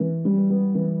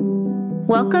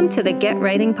Welcome to the Get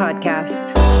Writing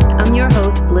Podcast. I'm your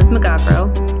host, Liz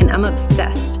McGavro, and I'm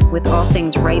obsessed with all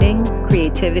things writing,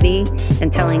 creativity,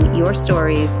 and telling your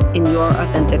stories in your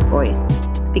authentic voice,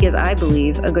 because I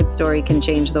believe a good story can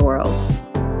change the world.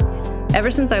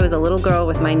 Ever since I was a little girl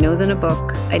with my nose in a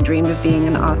book, I dreamed of being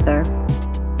an author.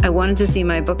 I wanted to see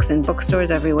my books in bookstores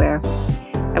everywhere.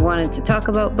 I wanted to talk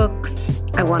about books.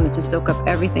 I wanted to soak up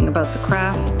everything about the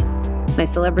craft. My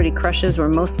celebrity crushes were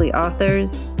mostly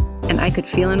authors, and I could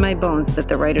feel in my bones that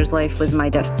the writer's life was my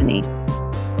destiny.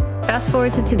 Fast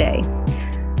forward to today.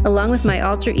 Along with my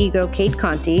alter ego, Kate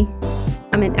Conti,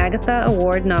 I'm an Agatha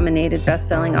Award-nominated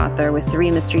best-selling author with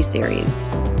 3 mystery series.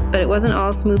 But it wasn't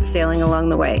all smooth sailing along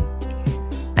the way.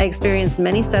 I experienced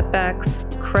many setbacks,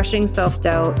 crushing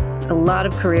self-doubt, a lot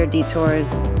of career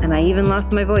detours, and I even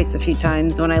lost my voice a few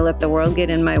times when I let the world get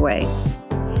in my way.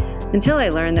 Until I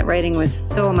learned that writing was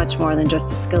so much more than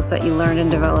just a skill set you learned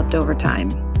and developed over time.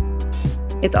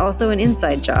 It's also an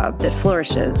inside job that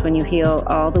flourishes when you heal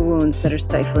all the wounds that are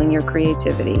stifling your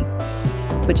creativity,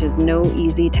 which is no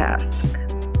easy task.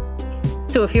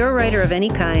 So if you're a writer of any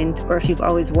kind, or if you've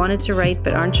always wanted to write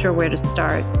but aren't sure where to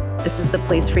start, this is the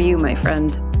place for you, my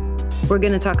friend. We're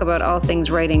going to talk about all things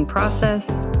writing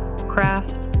process,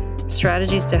 craft,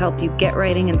 strategies to help you get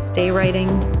writing and stay writing,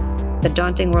 the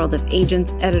daunting world of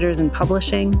agents, editors, and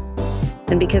publishing.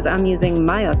 And because I'm using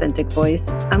my authentic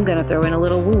voice, I'm going to throw in a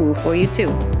little woo-woo for you too.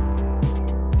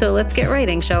 So let's get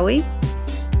writing, shall we?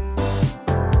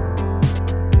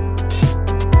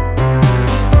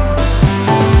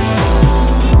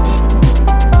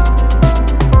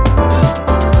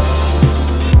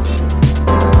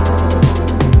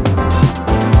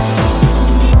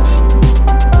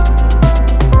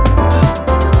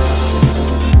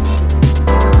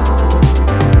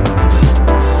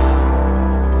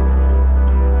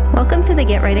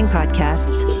 Get Writing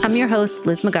Podcast. I'm your host,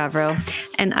 Liz McGavro,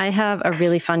 and I have a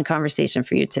really fun conversation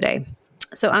for you today.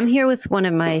 So I'm here with one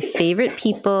of my favorite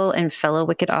people and fellow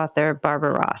Wicked author,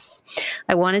 Barbara Ross.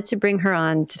 I wanted to bring her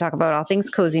on to talk about all things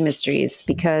cozy mysteries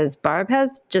because Barb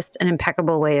has just an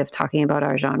impeccable way of talking about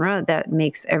our genre that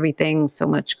makes everything so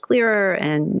much clearer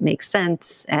and makes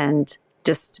sense and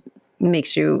just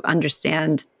makes you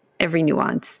understand every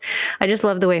nuance. I just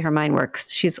love the way her mind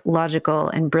works. She's logical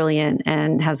and brilliant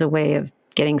and has a way of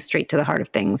getting straight to the heart of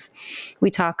things.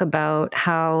 We talk about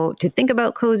how to think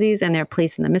about cozies and their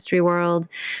place in the mystery world.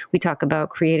 We talk about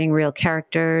creating real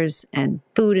characters and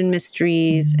food and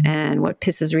mysteries and what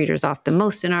pisses readers off the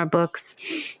most in our books.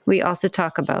 We also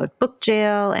talk about book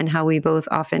jail and how we both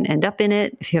often end up in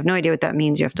it. If you have no idea what that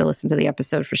means, you have to listen to the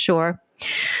episode for sure.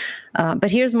 But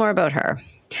here's more about her.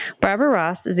 Barbara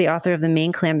Ross is the author of the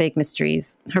Maine Clambake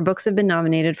Mysteries. Her books have been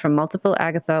nominated for multiple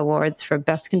Agatha Awards for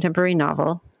Best Contemporary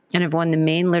Novel and have won the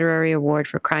Maine Literary Award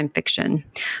for Crime Fiction.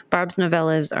 Barb's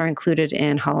novellas are included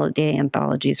in holiday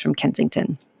anthologies from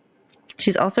Kensington.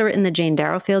 She's also written the Jane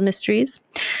Darrowfield Mysteries,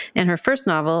 and her first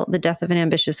novel, The Death of an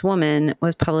Ambitious Woman,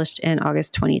 was published in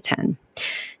August 2010.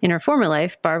 In her former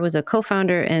life, Barb was a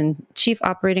co-founder and chief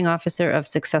operating officer of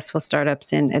successful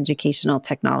startups in educational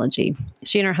technology.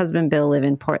 She and her husband, Bill, live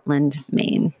in Portland,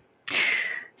 Maine.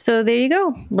 So there you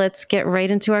go. Let's get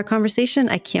right into our conversation.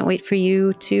 I can't wait for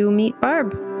you to meet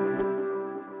Barb.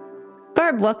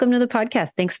 Barb, welcome to the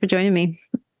podcast. Thanks for joining me.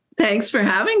 Thanks for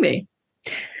having me.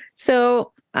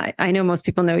 So I know most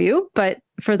people know you, but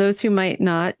for those who might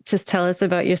not, just tell us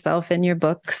about yourself and your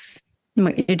books and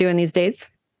what you're doing these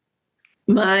days.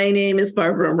 My name is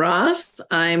Barbara Ross.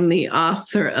 I'm the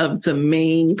author of the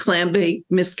Maine Clambake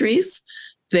Mysteries.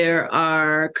 There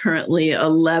are currently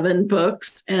 11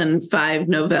 books and 5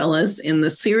 novellas in the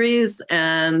series,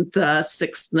 and the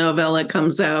 6th novella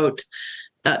comes out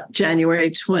January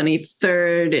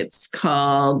 23rd. It's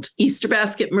called Easter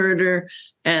Basket Murder,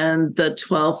 and the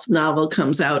 12th novel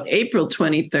comes out April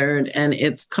 23rd, and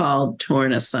it's called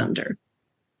Torn Asunder.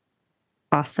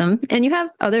 Awesome. And you have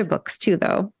other books too,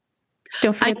 though.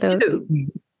 Don't forget those.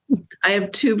 Do. I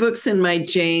have 2 books in my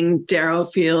Jane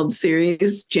Darrowfield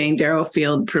series, Jane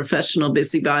Darrowfield, Professional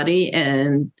Busybody,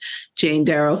 and Jane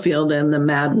Darrowfield and the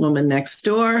Mad Woman Next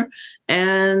Door.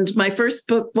 And my first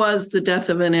book was The Death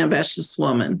of an Ambitious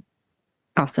Woman.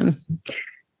 Awesome.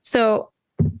 So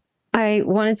I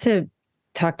wanted to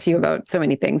talk to you about so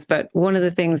many things, but one of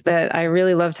the things that I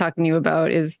really love talking to you about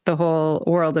is the whole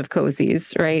world of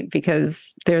cozies, right?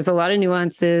 Because there's a lot of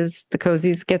nuances. The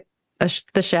cozies get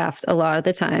the shaft a lot of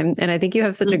the time. And I think you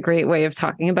have such a great way of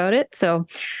talking about it. So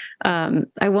I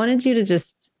wanted you to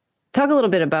just talk a little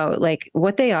bit about like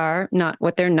what they are, not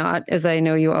what they're not, as I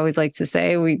know you always like to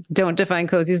say. We don't define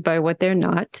cozies by what they're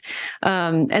not.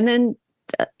 And then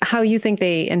how you think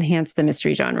they enhance the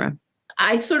mystery genre.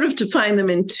 I sort of define them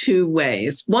in two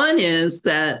ways. One is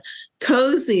that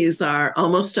cozies are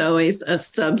almost always a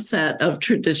subset of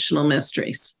traditional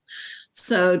mysteries.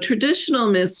 So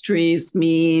traditional mysteries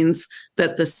means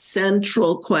that the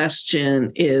central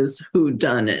question is who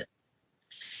done it.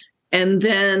 And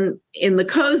then in the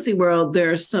cozy world,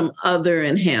 there are some other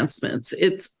enhancements.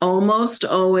 It's almost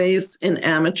always an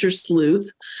amateur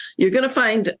sleuth. You're going to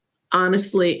find,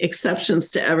 honestly,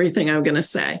 exceptions to everything I'm going to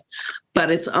say, but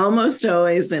it's almost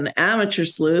always an amateur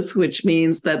sleuth, which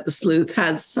means that the sleuth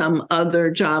has some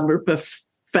other job or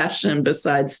profession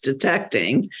besides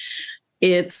detecting.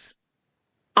 It's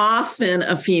often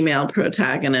a female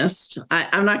protagonist.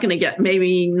 I'm not going to get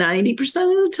maybe 90%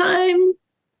 of the time,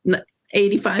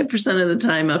 85% of the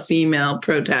time, a female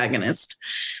protagonist.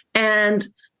 And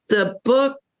the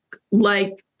book,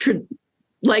 like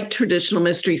traditional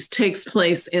mysteries, takes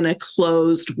place in a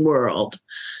closed world.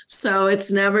 So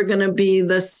it's never going to be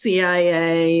the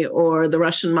CIA or the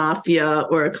Russian mafia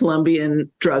or a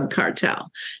Colombian drug cartel.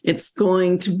 It's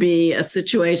going to be a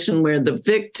situation where the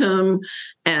victim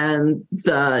and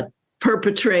the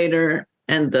perpetrator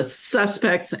and the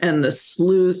suspects and the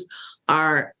sleuth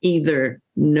are either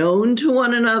known to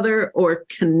one another or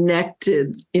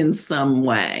connected in some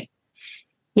way.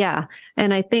 Yeah.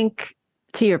 And I think,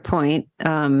 to your point,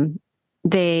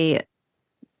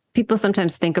 people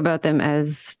sometimes think about them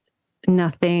as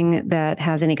nothing that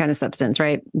has any kind of substance,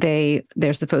 right?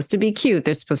 They're supposed to be cute.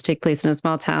 They're supposed to take place in a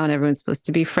small town. Everyone's supposed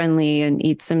to be friendly and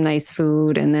eat some nice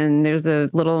food. And then there's a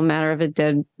little matter of a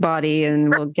dead body, and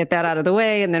we'll get that out of the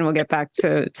way, and then we'll get back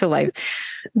to life.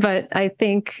 But I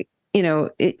think,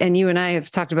 and you and I have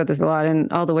talked about this a lot,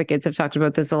 and all the Wickeds have talked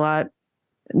about this a lot.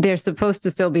 They're supposed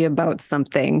to still be about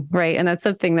something, right? And that's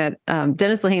something that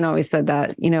Dennis Lehane always said,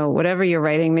 that, whatever you're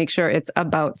writing, make sure it's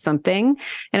about something.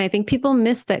 And I think people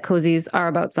miss that cozies are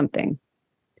about something.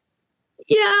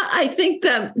 Yeah, I think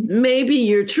that maybe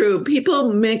you're true.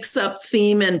 People mix up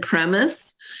theme and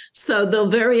premise. So they'll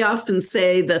very often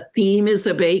say the theme is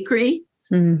a bakery,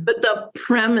 but the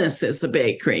premise is a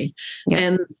bakery. Yeah.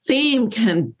 And theme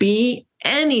can be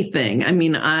anything. I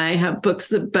mean, I have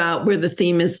books about where the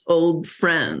theme is old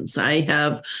friends. I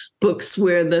have books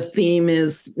where the theme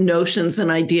is notions and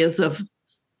ideas of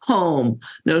home,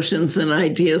 notions and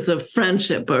ideas of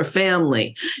friendship or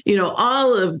family.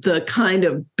 All of the kind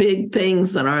of big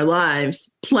things in our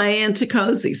lives play into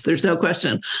cozies. There's no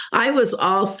question. I was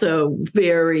also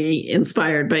very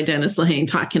inspired by Dennis Lehane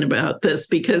talking about this,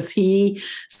 because he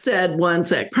said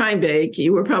once at Crime Bake,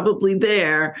 you were probably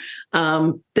there,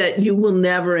 that you will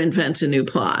never invent a new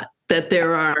plot. That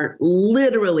there are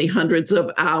literally hundreds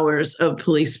of hours of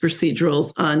police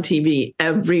procedurals on TV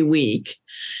every week.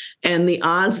 And the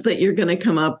odds that you're going to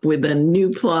come up with a new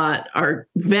plot are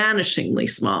vanishingly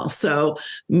small. So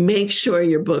make sure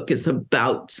your book is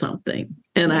about something.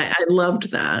 And I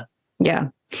loved that. Yeah,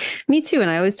 me too.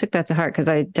 And I always took that to heart, because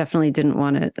I definitely didn't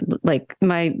want to, like,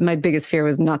 my biggest fear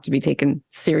was not to be taken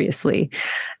seriously.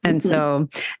 And so,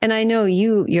 and I know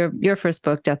your first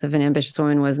book, Death of an Ambitious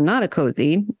Woman, was not a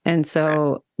cozy. And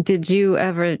so did you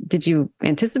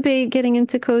anticipate getting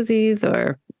into cozies,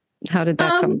 or how did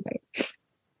that come about?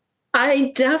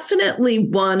 I definitely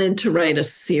wanted to write a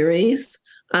series.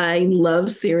 I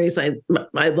love series. I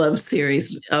love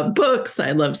series of books.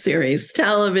 I love series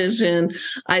television.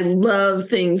 I love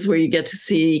things where you get to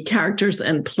see characters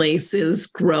and places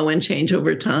grow and change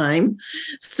over time.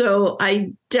 So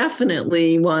I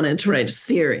definitely wanted to write a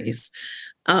series.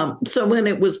 So when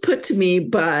it was put to me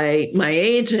by my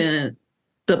agent,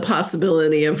 the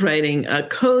possibility of writing a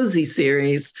cozy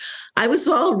series, I was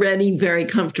already very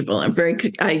comfortable.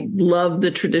 I love the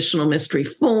traditional mystery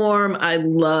form. I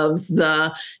love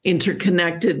the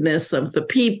interconnectedness of the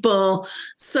people.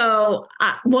 So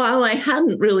while I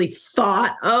hadn't really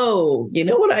thought,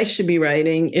 what I should be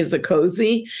writing is a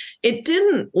cozy, it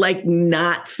didn't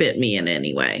not fit me in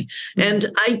any way. And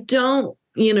I don't,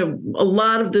 a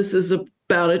lot of this is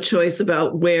about a choice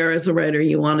about where, as a writer,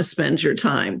 you want to spend your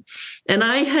time. And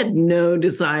I had no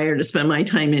desire to spend my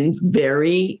time in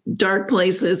very dark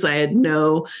places. I had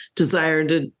no desire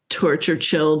to torture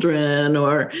children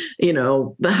or,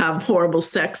 have horrible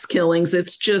sex killings.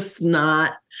 It's just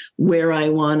not where I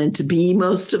wanted to be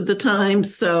most of the time.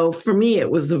 So for me,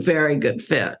 it was a very good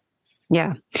fit.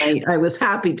 Yeah. I was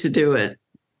happy to do it.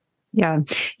 Yeah.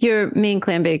 Your main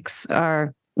clam bakes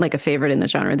are like a favorite in the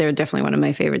genre. They're definitely one of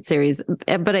my favorite series,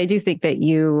 but I do think that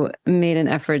you made an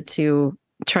effort to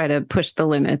try to push the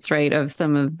limits, right, of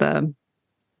some of the,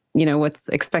 what's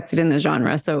expected in the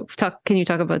genre. So can you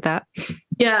talk about that?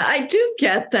 Yeah, I do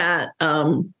get that,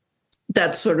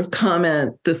 that sort of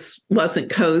comment, this wasn't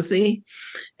cozy.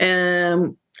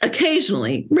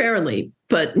 occasionally, rarely,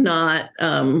 but not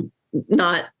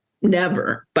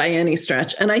never by any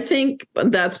stretch. And I think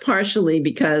that's partially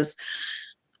because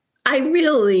I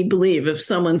really believe if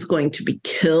someone's going to be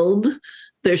killed,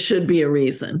 there should be a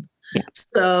reason. Yeah.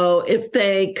 So if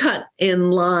they cut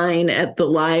in line at the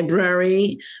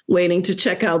library waiting to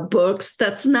check out books,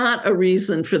 that's not a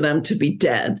reason for them to be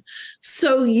dead.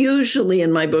 So usually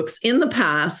in my books in the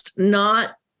past,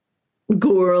 not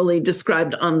gorily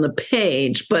described on the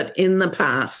page, but in the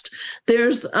past,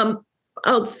 there's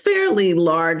a fairly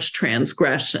large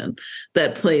transgression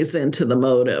that plays into the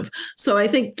motive. So I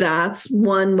think that's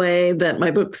one way that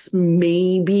my books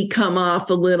maybe come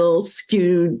off a little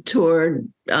skewed toward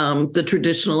the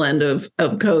traditional end of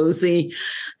cozy.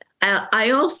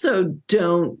 I also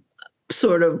don't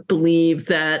sort of believe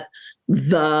that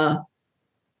the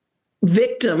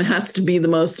victim has to be the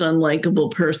most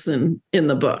unlikable person in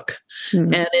the book.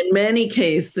 Mm-hmm. And in many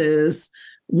cases,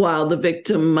 while the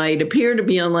victim might appear to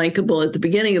be unlikable at the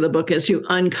beginning of the book, as you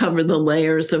uncover the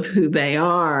layers of who they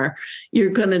are, you're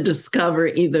going to discover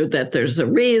either that there's a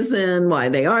reason why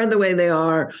they are the way they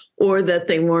are, or that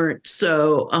they weren't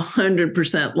so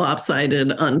 100%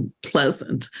 lopsided,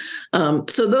 unpleasant.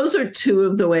 So those are two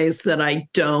of the ways that I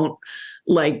don't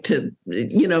like to,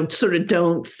 sort of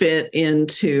don't fit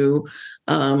into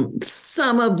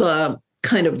some of the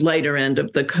kind of lighter end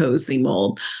of the cozy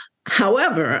mold.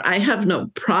 However, I have no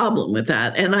problem with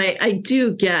that. And I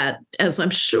do get, as I'm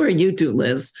sure you do,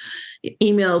 Liz,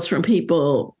 emails from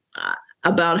people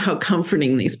about how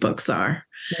comforting these books are.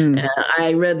 Mm.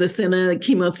 I read this in a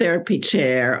chemotherapy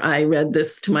chair. I read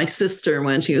this to my sister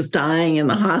when she was dying in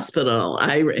the hospital.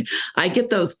 I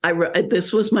get those.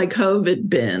 This was my COVID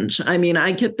binge. I mean,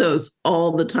 I get those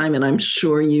all the time, and I'm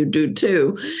sure you do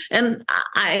too. And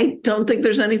I don't think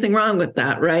there's anything wrong with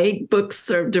that, right? Books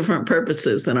serve different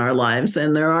purposes in our lives,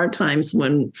 and there are times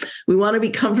when we want to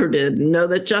be comforted and know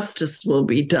that justice will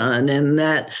be done, and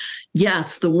that,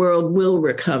 yes, the world will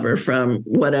recover from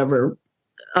whatever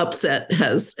upset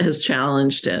has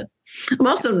challenged it. I'm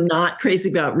also not crazy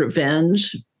about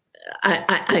revenge.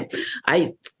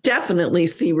 I definitely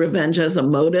see revenge as a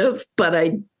motive, but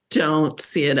I don't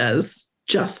see it as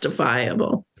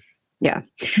justifiable. Yeah.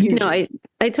 I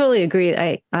totally agree.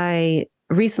 I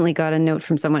recently got a note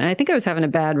from someone, and I think I was having a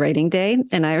bad writing day.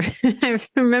 And I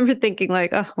remember thinking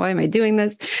like, oh, why am I doing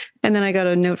this? And then I got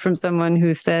a note from someone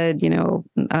who said,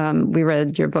 we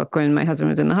read your book when my husband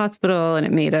was in the hospital, and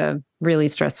it made a really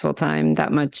stressful time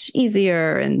that much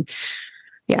easier. And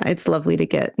yeah, it's lovely to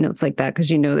get notes like that,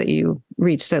 because you know that you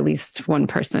reached at least one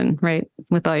person, right?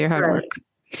 With all your hard work.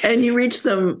 And you reached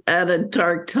them at a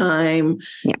dark time,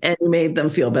 and you made them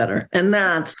feel better. And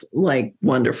that's like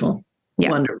wonderful.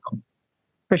 Yeah. Wonderful.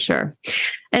 For sure.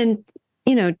 And,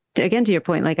 again, to your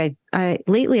point, like I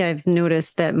lately I've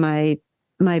noticed that my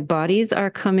bodies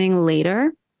are coming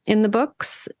later in the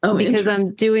books because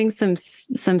I'm doing some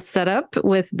setup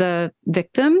with the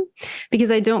victim, because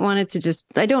I don't want it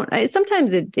to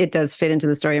sometimes it does fit into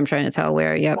the story I'm trying to tell,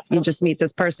 where, you just meet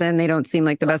this person, they don't seem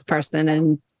like the best person,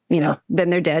 and, then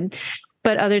they're dead.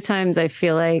 But other times I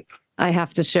feel like I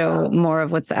have to show more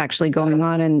of what's actually going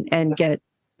on and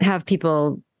have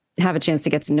people have a chance to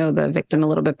get to know the victim a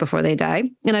little bit before they die.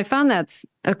 And I found that's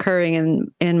occurring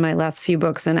in my last few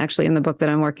books, and actually in the book that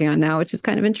I'm working on now, which is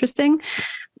kind of interesting.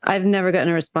 I've never gotten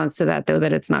a response to that, though,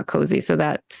 that it's not cozy. So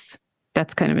that's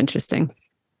kind of interesting.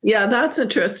 Yeah, that's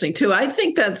interesting too. I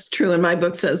think that's true in my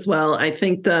books as well. I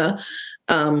think the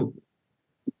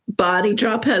body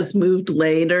drop has moved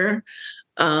later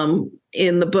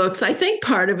in the books. I think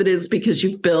part of it is because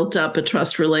you've built up a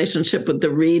trust relationship with the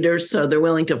reader, so they're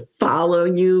willing to follow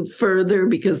you further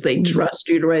because they trust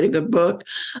you to write a good book.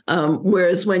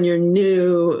 Whereas when you're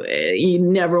new, you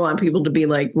never want people to be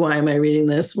like, why am I reading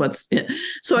this?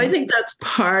 So I think that's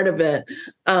part of it.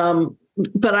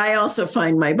 But I also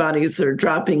find my bodies are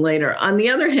dropping later. On the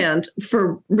other hand,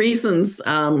 for reasons,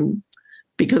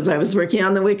 because I was working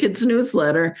on the Wickeds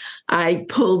newsletter, I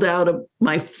pulled out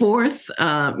my fourth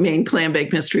main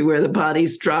Clambake mystery, where the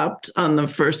bodies dropped on the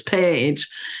first page.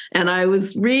 And I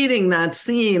was reading that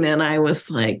scene, and I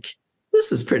was like,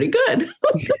 this is pretty good.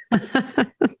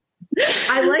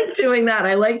 I like doing that.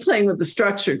 I like playing with the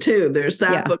structure too. There's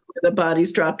that book where the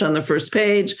bodies dropped on the first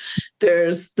page.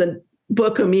 There's the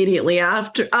book immediately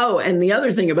after. Oh, and the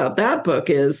other thing about that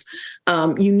book is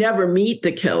you never meet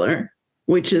the killer,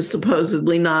 which is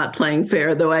supposedly not playing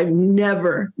fair, though I've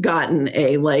never gotten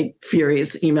a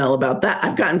furious email about that.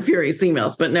 I've gotten furious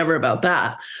emails, but never about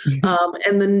that. Mm-hmm.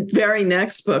 And the very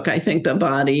next book, I think the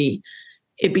body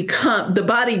the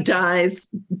body dies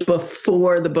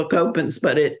before the book opens,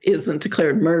 but it isn't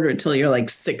declared murder until you're like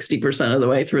 60% of the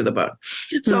way through the book.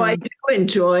 So I do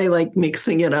enjoy like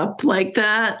mixing it up like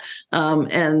that,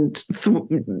 and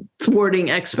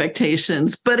thwarting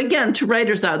expectations. But again, to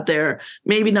writers out there,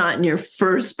 maybe not in your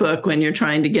first book when you're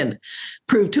trying to get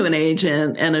prove to an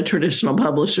agent and a traditional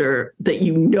publisher that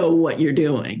you know what you're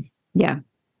doing. Yeah,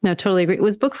 no, totally agree.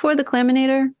 Was book 4 The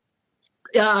Claminator?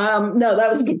 No, that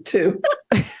was book 2.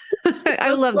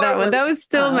 I love that one. That was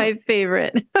still my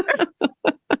favorite.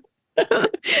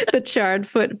 The charred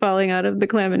foot falling out of the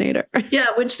Claminator. Yeah,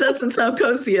 which doesn't sound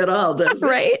cozy at all, does it?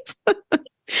 Right.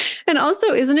 And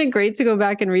also, isn't it great to go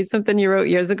back and read something you wrote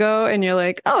years ago and you're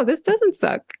like, oh, this doesn't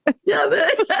suck. Yeah,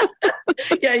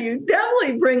 yeah, you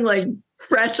definitely bring like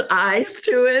fresh eyes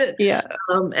to it. Yeah.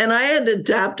 And I had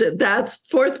adapted. That's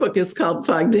 4th book is called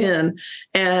Fogged In.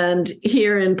 And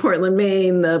here in Portland,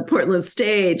 Maine, the Portland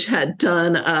Stage had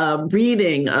done a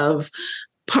reading of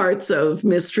parts of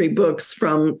mystery books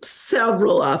from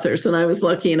several authors. And I was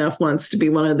lucky enough once to be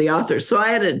one of the authors. So I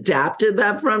had adapted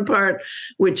that front part,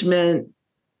 which meant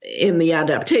in the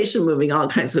adaptation, moving all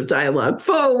kinds of dialogue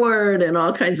forward and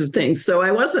all kinds of things. So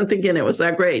I wasn't thinking it was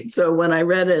that great. So when I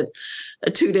read it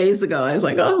 2 days ago, I was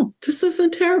like, oh, this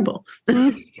isn't terrible.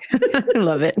 I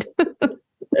love it.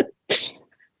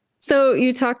 So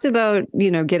you talked about,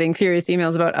 getting furious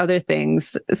emails about other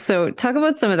things. So talk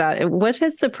about some of that. What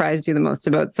has surprised you the most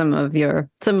about some of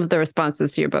the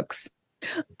responses to your books?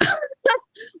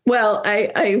 Well,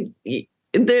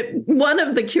 one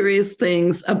of the curious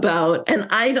things about, and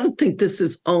I don't think this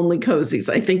is only cozies,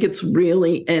 I think it's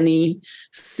really any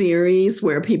series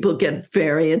where people get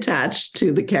very attached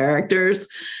to the characters.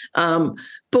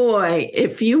 Boy,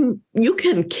 if you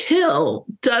can kill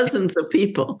dozens of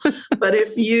people, but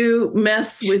if you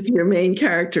mess with your main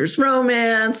character's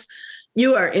romance,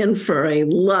 you are in for a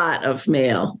lot of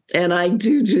mail. And I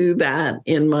do that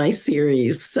in my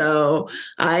series. So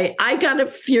I got a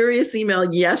furious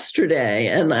email yesterday,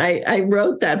 and I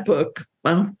wrote that book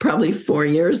probably 4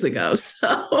 years ago.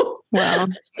 So wow.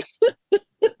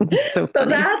 So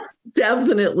that's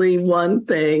definitely one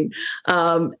thing.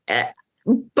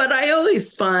 But I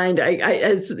always find,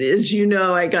 as you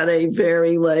know, I got a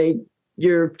very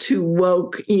you're too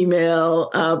woke email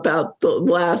about the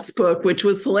last book, which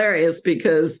was hilarious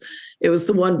because it was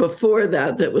the one before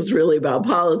that was really about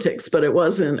politics, but it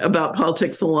wasn't about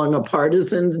politics along a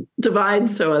partisan divide.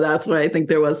 So that's why I think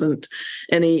there wasn't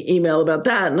any email about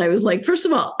that. And I was like, first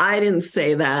of all, I didn't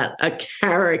say that. A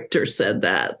character said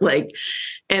that.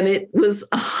 And it was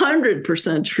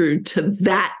 100% true to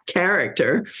that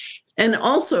character. And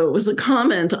also, it was a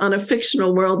comment on a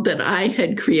fictional world that I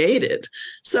had created.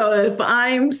 So if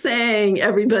I'm saying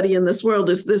everybody in this world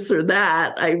is this or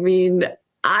that, I mean,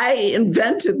 I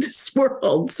invented this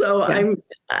world. So yeah.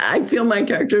 I feel my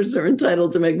characters are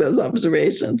entitled to make those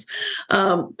observations.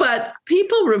 But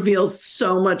people reveal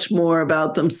so much more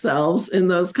about themselves in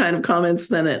those kind of comments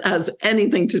than it has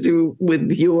anything to do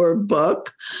with your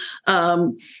book.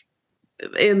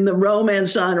 In the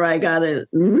romance genre, I got a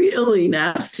really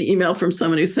nasty email from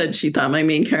someone who said she thought my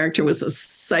main character was a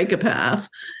psychopath.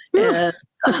 And,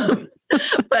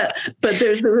 but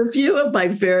there's a review of my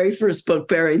very first book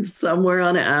buried somewhere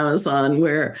on Amazon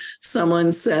where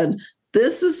someone said,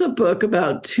 this is a book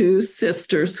about 2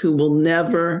 sisters who will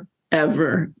never,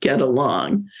 ever get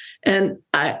along. And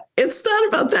it's not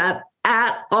about that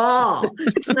at all.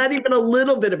 It's not even a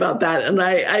little bit about that. And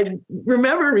I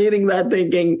remember reading that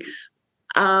thinking,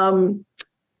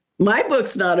 my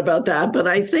book's not about that, but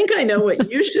I think I know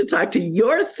what you should talk to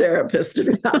your therapist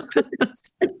about the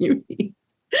next time you meet.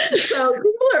 So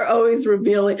people are always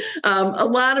revealing. A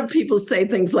lot of people say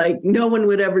things like, no one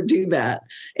would ever do that.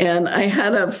 And I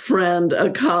had a friend,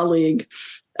 a colleague,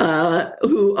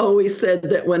 who always said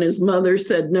that when his mother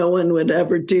said no one would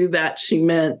ever do that, she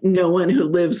meant no one who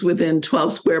lives within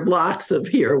 12 square blocks of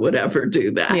here would ever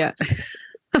do that. Yeah,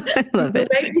 I love it.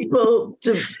 Make people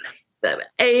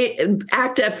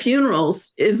act at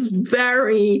funerals is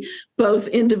very both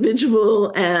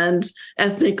individual and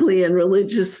ethnically and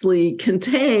religiously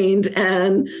contained.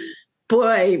 And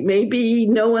boy, maybe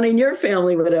no one in your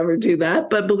family would ever do that,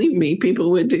 but believe me,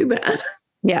 people would do that.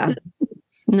 Yeah.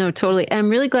 No, totally. I'm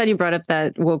really glad you brought up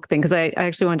that woke thing because I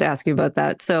actually wanted to ask you about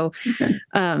that. So, okay.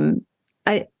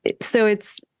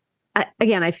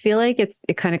 Again, I feel like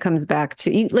it kind of comes back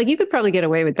to you could probably get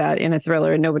away with that in a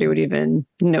thriller and nobody would even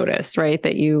notice, right?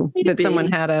 That someone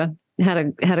had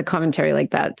a commentary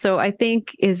like that. So I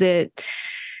think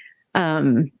I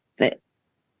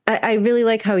I really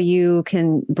like how you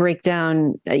can break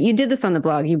down. You did this on the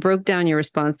blog. You broke down your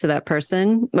response to that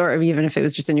person, or even if it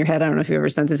was just in your head. I don't know if you ever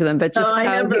sent it to them, but just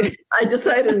I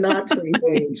decided not to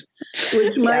engage,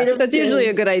 which might have that's usually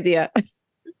a good idea.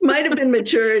 Might have been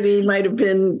maturity, might have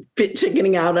been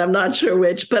chickening out. I'm not sure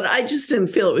which, but I just didn't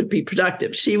feel it would be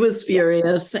productive. She was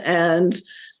furious. And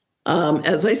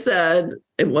as I said,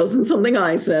 it wasn't something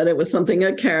I said. It was something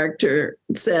a character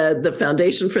said. The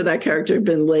foundation for that character had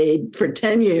been laid for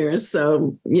 10 years.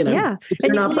 So, yeah.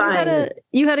 You're not buying it.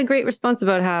 You had a great response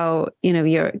about how,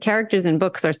 your characters in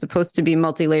books are supposed to be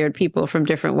multi-layered people from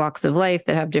different walks of life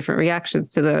that have different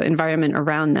reactions to the environment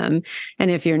around them.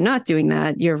 And if you're not doing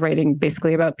that, you're writing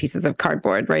basically about pieces of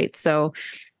cardboard, right? So,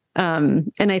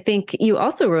 and I think you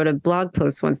also wrote a blog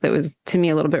post once that was to me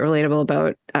a little bit relatable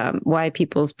about why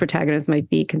people's protagonists might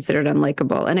be considered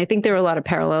unlikable. And I think there were a lot of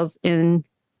parallels in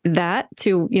that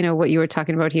to, what you were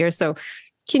talking about here. So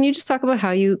can you just talk about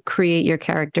how you create your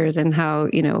characters and how,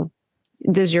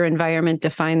 does your environment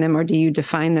define them, or do you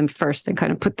define them first and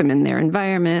kind of put them in their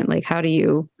environment? Like, how do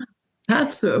you?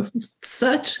 That's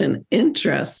such an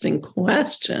interesting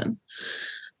question.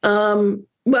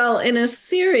 Well, in a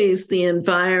series, the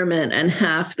environment and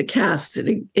half the cast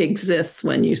exists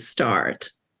when you start.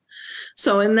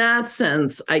 So in that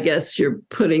sense, I guess you're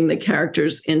putting the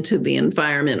characters into the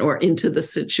environment or into the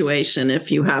situation if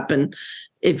you've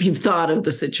thought of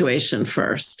the situation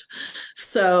first.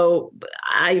 So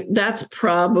that's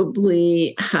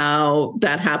probably how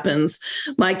that happens.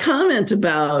 My comment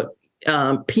about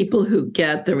people who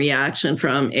get the reaction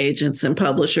from agents and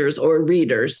publishers or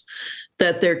readers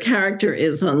that their character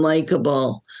is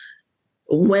unlikable.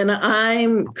 When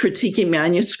I'm critiquing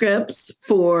manuscripts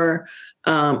for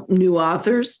new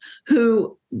authors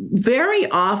who very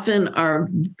often are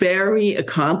very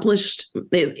accomplished,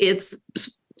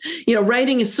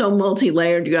 writing is so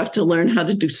multi-layered. You have to learn how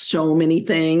to do so many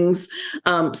things.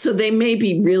 So they may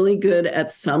be really good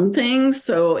at some things.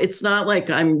 So it's not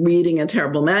like I'm reading a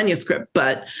terrible manuscript,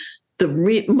 but the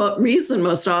reason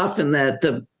most often that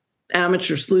the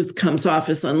amateur sleuth comes off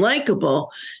as unlikable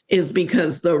is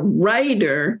because the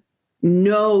writer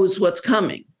knows what's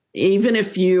coming. Even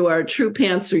if you are a true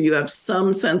pantser, you have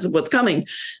some sense of what's coming.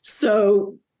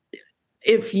 So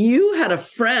if you had a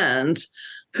friend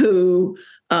who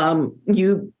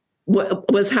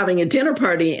was having a dinner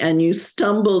party and you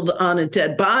stumbled on a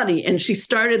dead body and she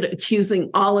started accusing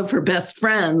all of her best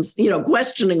friends,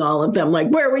 questioning all of them, like,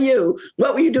 where were you?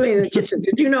 What were you doing in the kitchen?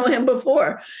 Did you know him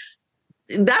before?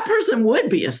 That person would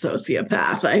be a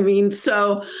sociopath. I mean,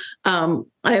 so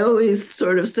I always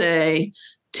sort of say,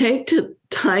 take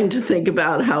time to think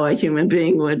about how a human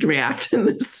being would react in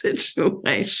this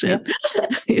situation.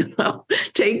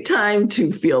 Take time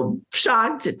to feel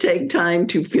shocked, take time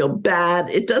to feel bad.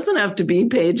 It doesn't have to be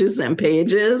pages and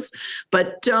pages,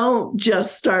 but don't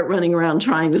just start running around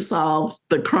trying to solve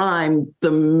the crime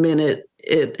the minute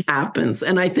it happens.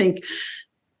 And I think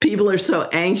people are so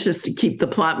anxious to keep the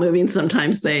plot moving.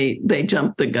 Sometimes they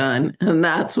jump the gun, and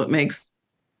that's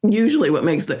usually what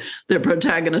makes their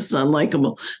protagonist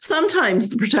unlikable. Sometimes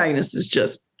the protagonist is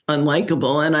just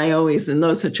unlikable, and I always, in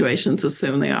those situations,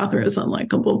 assume the author is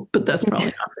unlikable, but that's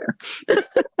probably not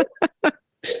fair.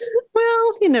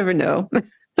 Well, you never know.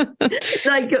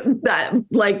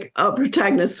 like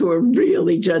protagonists who are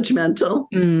really judgmental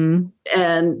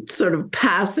and sort of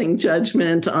passing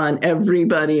judgment on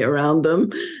everybody around them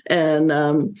and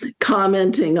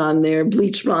commenting on their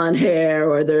bleach blonde hair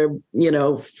or their,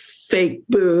 fake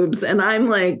boobs. And I'm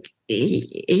like,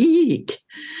 eek.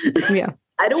 Yeah.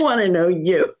 I don't want to know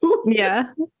you. Yeah.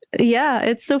 Yeah,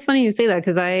 it's so funny you say that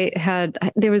because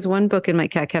there was one book in my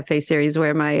Cat Cafe series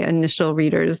where my initial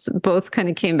readers both kind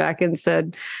of came back and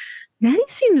said, Maddie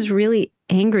seems really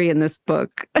angry in this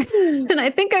book. And I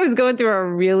think I was going through a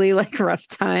really rough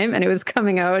time and it was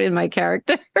coming out in my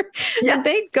character. Yes. And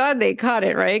thank God they caught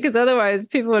it, right? Because otherwise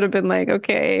people would have been like,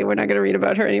 okay, we're not going to read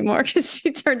about her anymore because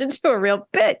she turned into a real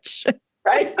bitch.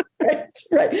 Right.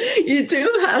 You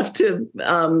do have to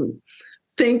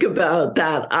think about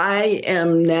that. I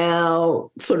am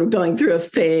now sort of going through a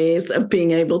phase of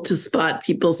being able to spot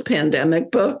people's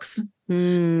pandemic books.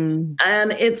 And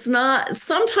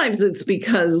sometimes it's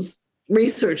because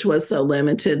research was so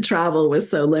limited, travel was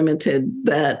so limited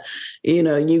that,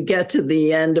 you get to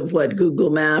the end of what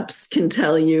Google Maps can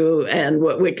tell you and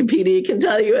what Wikipedia can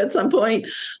tell you at some point.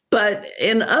 But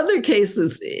in other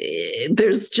cases,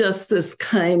 there's just this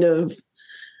kind of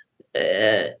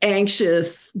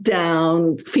anxious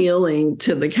down feeling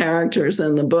to the characters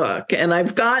in the book. And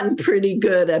I've gotten pretty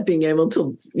good at being able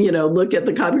to, look at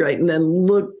the copyright and then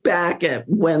look back at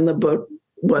when the book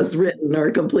was written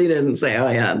or completed and say, oh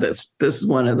yeah, this is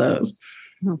one of those.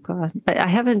 Oh God, I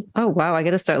haven't. Oh wow, I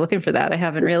got to start looking for that. I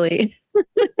haven't really,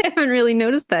 I haven't really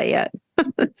noticed that yet.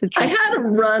 That's I interesting. had a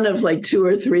run of like 2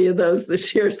 or 3 of those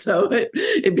this year, so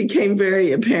it became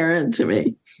very apparent to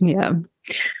me. Yeah.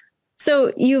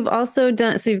 So you've also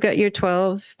done, so you've got your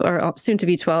 12 or soon to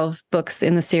be 12 books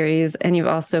in the series, and you've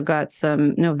also got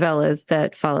some novellas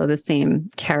that follow the same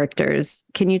characters.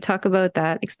 Can you talk about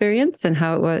that experience and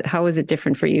how was it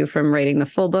different for you from writing the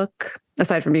full book,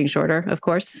 aside from being shorter, of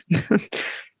course?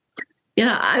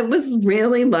 Yeah, I was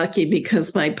really lucky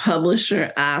because my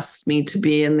publisher asked me to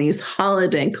be in these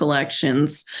holiday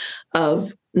collections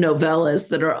of novellas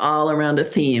that are all around a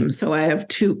theme. So I have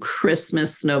 2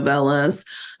 Christmas novellas,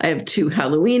 I have 2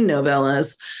 Halloween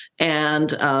novellas,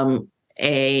 and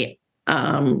a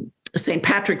St.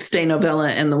 Patrick's Day novella,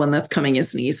 and the one that's coming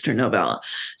is an Easter novella.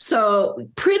 So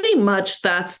pretty much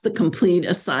that's the complete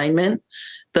assignment.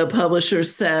 The publisher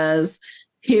says,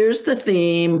 here's the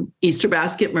theme, Easter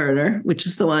Basket Murder, which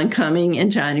is the one coming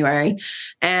in January,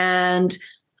 and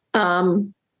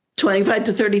 25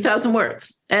 to 30,000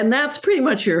 words. And that's pretty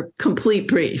much your complete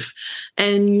brief.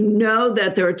 And you know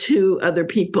that there are 2 other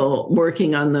people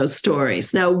working on those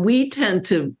stories. Now, we tend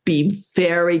to be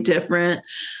very different,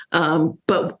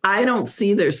 but I don't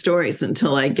see their stories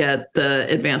until I get the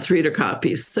advanced reader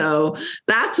copies. So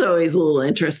that's always a little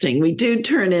interesting. We do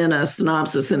turn in a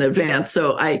synopsis in advance.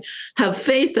 So I have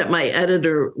faith that my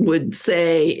editor would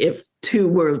say if 2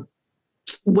 were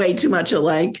way too much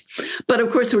alike. But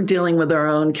of course, we're dealing with our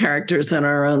own characters and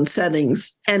our own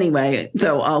settings anyway,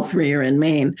 though all 3 are in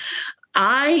Maine.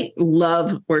 I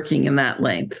love working in that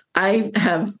length. I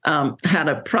have had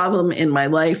a problem in my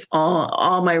life,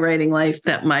 all my writing life,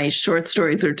 that my short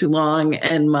stories are too long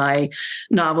and my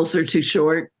novels are too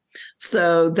short.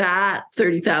 So that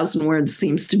 30,000 words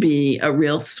seems to be a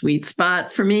real sweet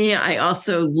spot for me. I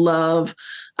also love,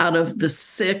 out of the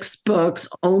 6 books,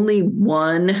 only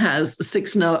one has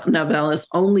 6 novellas,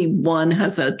 only one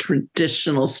has a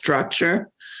traditional structure.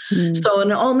 So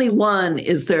in only one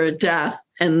is there a death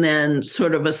and then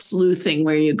sort of a sleuthing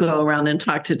where you go around and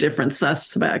talk to different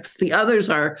suspects. The others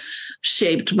are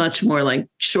shaped much more like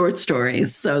short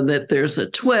stories, so that there's a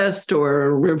twist or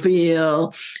a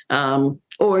reveal,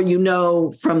 or you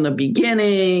know from the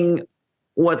beginning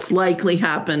what's likely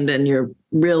happened and you're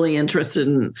really interested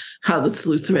in how the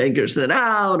sleuth figures it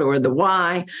out or the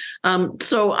why.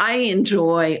 So I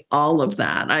enjoy all of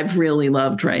that. I've really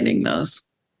loved writing those.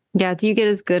 Yeah. Do you get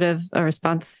as good of a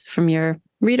response from your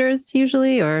readers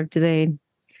usually, or do they?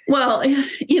 Well,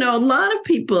 you know, a lot of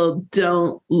people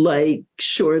don't like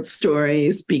short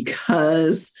stories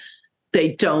because they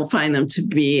don't find them to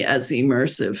be as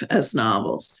immersive as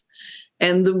novels.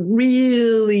 And the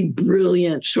really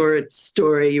brilliant short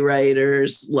story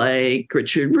writers like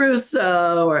Richard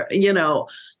Russo or, you know,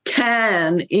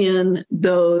 can in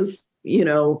those, you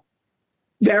know,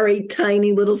 very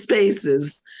tiny little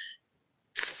spaces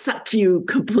suck you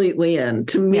completely in.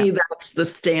 To me, that's the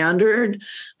standard.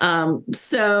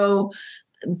 So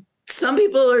some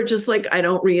people are just like, I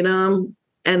don't read them.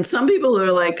 And some people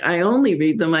are like, I only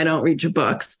read them. I don't read your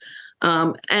books.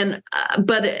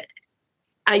 But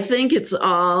I think it's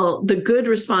all, the good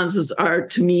responses are,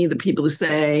 to me, the people who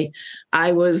say,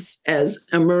 I was as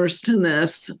immersed in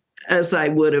this as I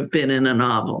would have been in a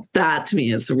novel. That to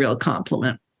me is a real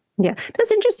compliment. Yeah,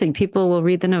 that's interesting. People will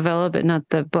read the novella, but not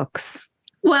the books.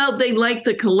 Well, they like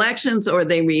the collections, or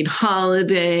they read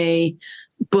holiday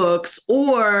books,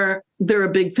 or they're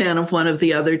a big fan of one of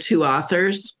the other 2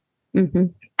 authors. Mm-hmm.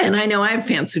 And I know I have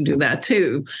fans who do that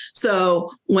too.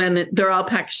 So when they're all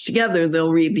packaged together,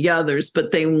 they'll read the others, but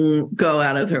they won't go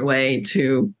out of their way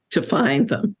to find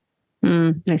them.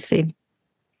 I see.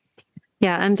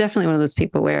 Yeah, I'm definitely one of those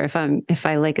people where if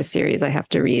I like a series, I have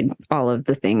to read all of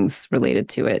the things related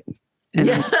to it. And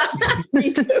yeah,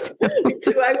 me too. Me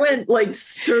too. I went like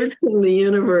searching the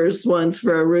universe once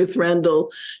for a Ruth Rendell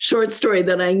short story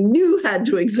that I knew had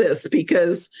to exist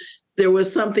because there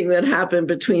was something that happened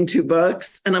between 2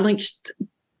 books. And I'm like,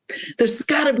 there's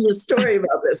got to be a story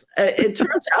about this. It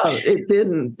turns out it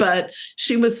didn't, but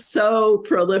she was so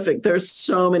prolific. There's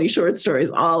so many short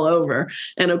stories all over.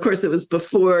 And of course, it was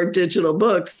before digital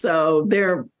books. So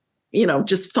they're, you know,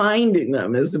 just finding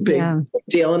them is a big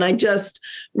deal. And I just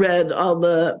read all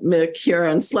the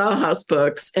McCure Slough House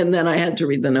books, and then I had to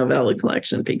read the novella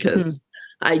collection because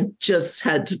I just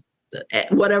had to,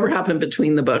 whatever happened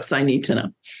between the books, I need to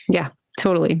know. Yeah,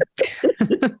 totally.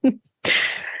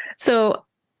 So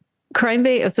Crime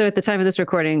Bake. So at the time of this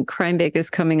recording, Crime Bake is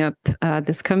coming up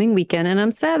this coming weekend, and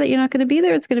I'm sad that you're not going to be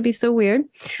there. It's going to be so weird.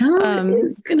 It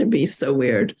is going to be so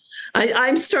weird.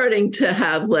 I'm starting to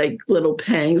have like little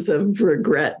pangs of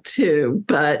regret too,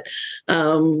 but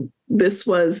this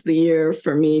was the year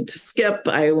for me to skip.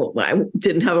 I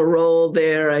didn't have a role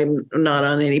there. I'm not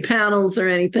on any panels or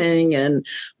anything, and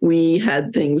we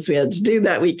had things we had to do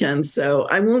that weekend. So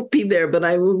I won't be there, but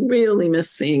I will really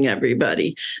miss seeing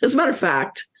everybody. As a matter of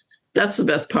fact, that's the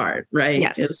best part, right?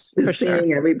 Yes, is for seeing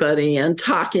sure. everybody and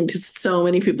talking to so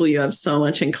many people you have so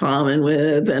much in common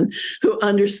with and who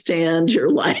understand your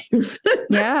life.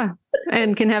 Yeah.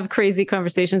 And can have crazy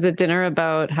conversations at dinner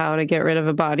about how to get rid of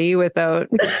a body without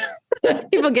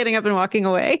people getting up and walking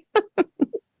away.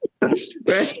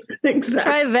 Right. Exactly.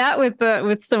 Try that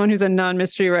with someone who's a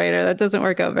non-mystery writer. That doesn't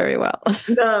work out very well.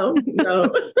 No.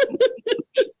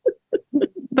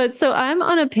 But so I'm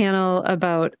on a panel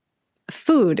about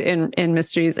food in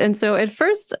mysteries. And so at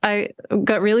first I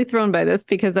got really thrown by this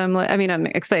because I'm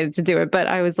excited to do it, but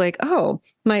I was like, oh,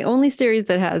 my only series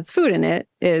that has food in it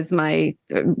is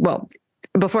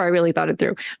before I really thought it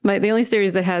through, the only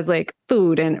series that has like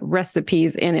food and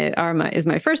recipes in it is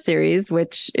my first series,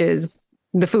 which is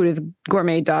the food is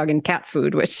gourmet dog and cat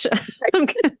food, which I'm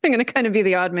going to kind of be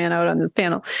the odd man out on this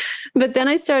panel. But then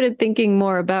I started thinking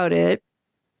more about it.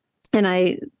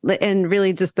 And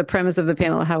really just the premise of the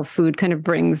panel, how food kind of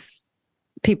brings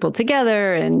people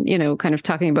together and, kind of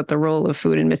talking about the role of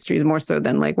food in mysteries more so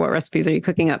than like, what recipes are you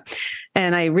cooking up?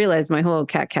 And I realized my whole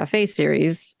Cat Cafe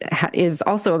series is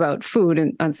also about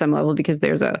food on some level, because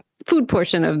there's a food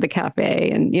portion of the cafe.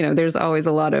 And, there's always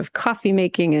a lot of coffee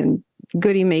making and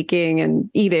goodie making and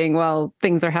eating while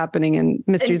things are happening and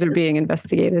mysteries are being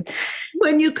investigated.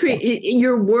 When you create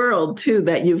your world too,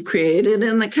 that you've created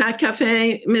in the Cat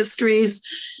Cafe mysteries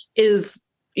is,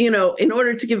 in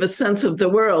order to give a sense of the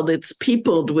world, it's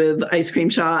peopled with ice cream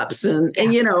shops and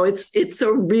it's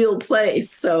a real place.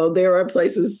 So there are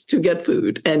places to get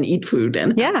food and eat food.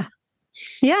 And yeah.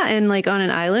 And like on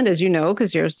an island, as you know,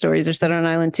 because your stories are set on an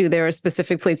island too, there are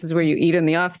specific places where you eat in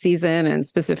the off season and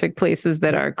specific places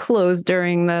that are closed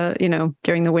during the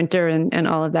winter and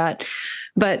all of that.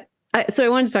 But so I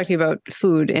wanted to talk to you about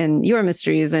food and your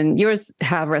mysteries, and yours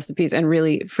have recipes and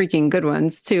really freaking good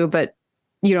ones too, but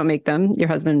you don't make them. Your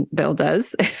husband, Bill,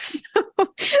 does.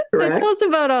 But tell us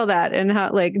about all that and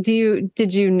how, like,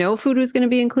 did you know food was going to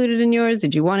be included in yours?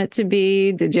 Did you want it to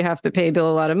be? Did you have to pay Bill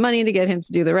a lot of money to get him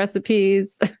to do the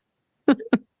recipes?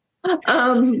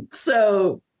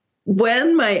 So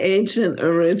when my agent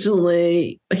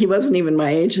originally, he wasn't even my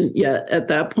agent yet at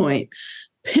that point,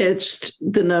 pitched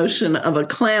the notion of a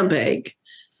clam bake,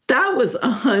 that was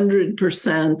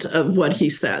 100% of what he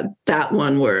said, that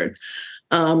one word.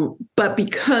 But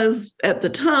because at the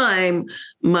time,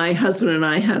 my husband and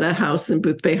I had a house in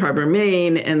Boothbay Harbor,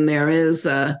 Maine, and there is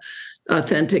a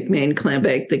authentic Maine clam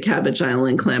bake, the Cabbage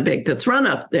Island clam bake that's run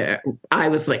up there, I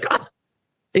was like,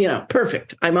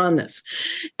 perfect. I'm on this.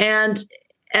 And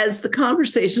as the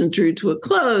conversation drew to a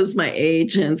close, my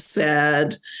agent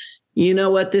said, you know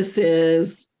what this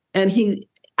is? And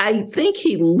I think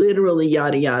he literally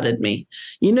yada yada'd me.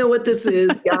 You know what this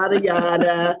is? Yada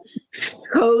yada,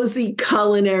 cozy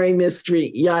culinary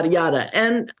mystery, yada yada.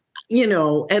 And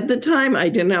at the time I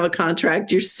didn't have a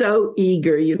contract. You're so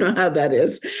eager, you know how that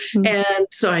is. Mm-hmm. And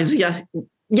so I was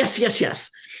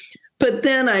yes. But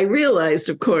then I realized,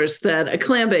 of course, that a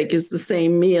clam bake is the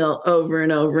same meal over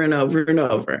and over and over and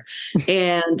over.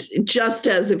 And just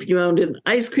as if you owned an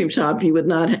ice cream shop, you would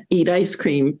not eat ice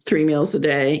cream 3 meals a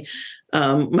day.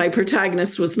 My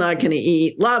protagonist was not going to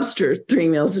eat lobster 3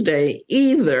 meals a day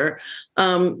either.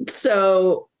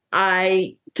 So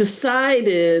I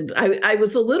decided, I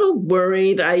was a little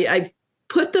worried. I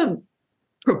put the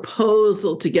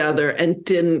proposal together and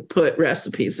didn't put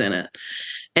recipes in it.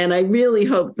 And I really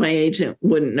hoped my agent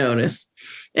wouldn't notice.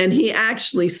 And he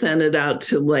actually sent it out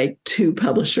to like 2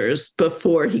 publishers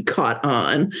before he caught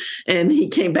on. And he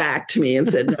came back to me and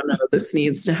said, no, this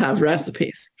needs to have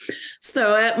recipes.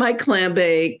 So at my clam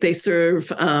bake, they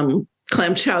serve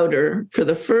clam chowder for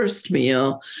the first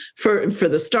meal for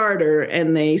the starter,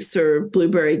 and they serve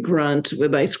blueberry grunt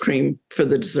with ice cream for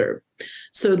the dessert.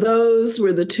 So those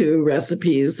were the 2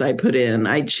 recipes I put in.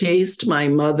 I chased my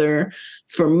mother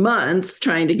for months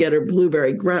trying to get her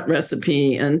blueberry grunt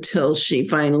recipe until she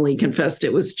finally confessed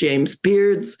it was James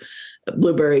Beard's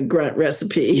blueberry grunt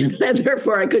recipe, and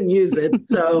therefore I couldn't use it.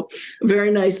 So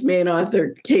very nice Maine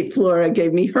author Kate Flora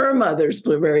gave me her mother's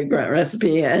blueberry grunt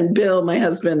recipe, and Bill, my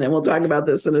husband, and we'll talk about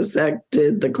this in a sec,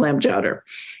 did the clam chowder.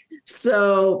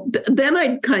 So then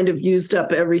I kind of used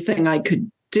up everything I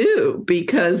could do,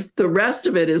 because the rest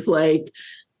of it is like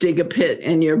dig a pit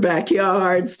in your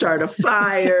backyard, start a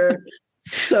fire,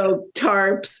 soak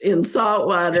tarps in salt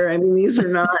water. I mean, these are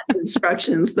not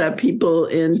instructions that people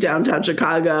in downtown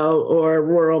Chicago or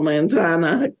rural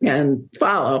Montana can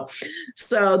follow.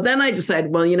 So then I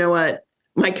decided, well, you know what?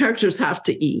 My characters have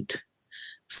to eat.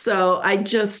 So I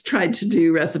just tried to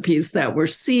do recipes that were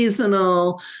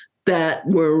seasonal, that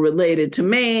were related to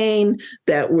Maine,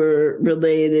 that were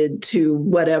related to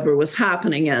whatever was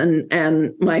happening.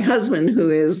 And my husband, who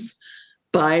is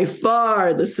by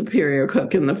far the superior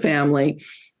cook in the family,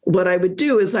 what I would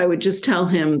do is I would just tell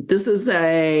him, this is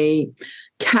a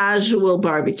casual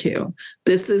barbecue.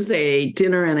 This is a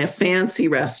dinner in a fancy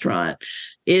restaurant.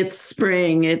 It's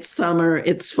spring, it's summer,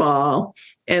 it's fall.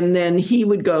 And then he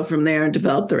would go from there and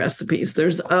develop the recipes.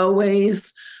 There's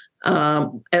always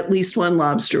at least one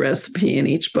lobster recipe in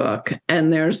each book.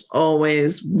 And there's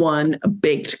always one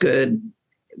baked good,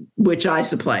 which I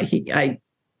supply.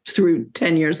 Through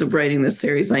 10 years of writing this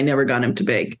series, I never got him to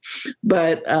bake.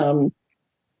 But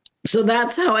so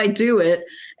that's how I do it.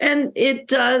 And it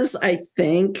does, I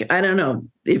think, I don't know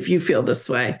if you feel this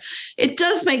way, it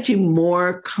does make you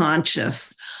more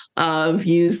conscious of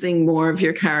using more of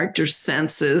your character's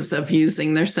senses, of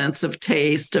using their sense of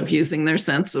taste, of using their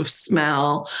sense of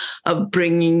smell, of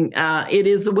bringing, it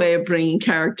is a way of bringing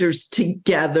characters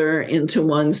together into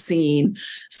one scene.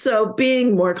 So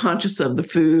being more conscious of the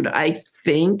food, I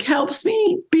think, helps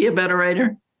me be a better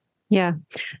writer. Yeah.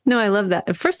 No, I love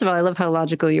that. First of all, I love how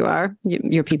logical you are.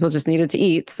 Your people just needed to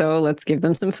eat, so let's give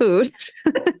them some food.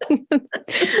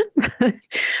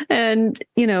 And,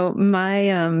 you know,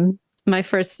 my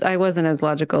first, I wasn't as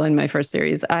logical in my first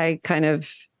series. I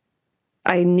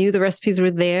knew the recipes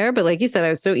were there, but like you said, I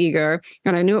was so eager,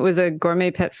 and I knew it was a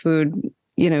gourmet pet food,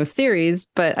 you know, series,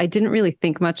 but I didn't really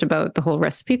think much about the whole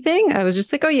recipe thing. I was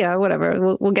just like, oh yeah,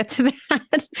 whatever. We'll get to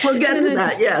that. We'll get to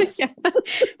that. Yes. Yeah.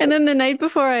 And then the night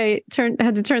before I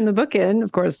had to turn the book in,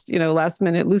 of course, you know, last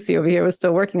minute, Lucy over here was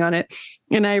still working on it.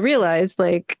 And I realized,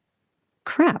 like,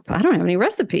 crap, I don't have any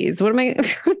recipes. What am I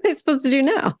supposed to do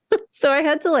now? So I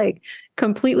had to like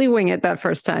completely wing it that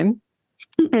first time.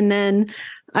 And then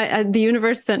the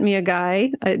universe sent me a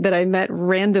guy that I met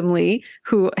randomly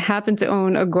who happened to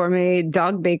own a gourmet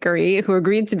dog bakery, who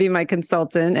agreed to be my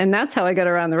consultant. And that's how I got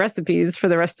around the recipes for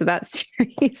the rest of that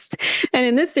series. And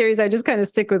in this series, I just kind of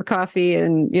stick with coffee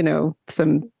and, you know,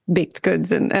 some baked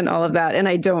goods and all of that. And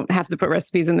I don't have to put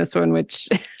recipes in this one, which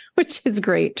is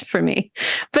great for me.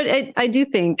 But I do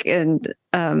think, and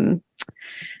at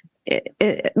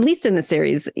least in the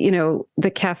series, you know,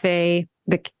 the cafe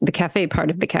part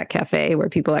of the Cat Cafe, where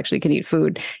people actually can eat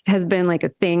food, has been like a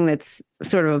thing that's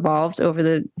sort of evolved over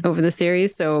the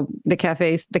series. So the Cat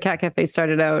Cafe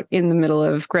started out in the middle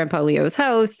of Grandpa Leo's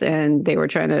house, and they were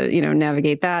trying to, you know,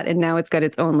 navigate that. And now it's got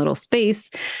its own little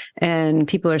space, and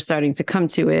people are starting to come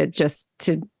to it just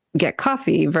to get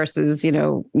coffee versus, you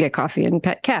know, get coffee and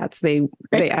pet cats. They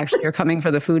actually are coming for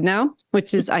the food now,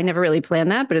 which is, I never really planned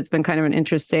that, but it's been kind of an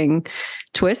interesting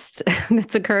twist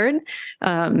that's occurred.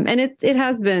 And it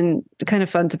has been kind of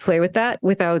fun to play with that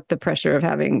without the pressure of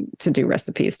having to do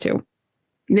recipes too.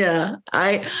 Yeah.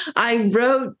 I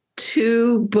wrote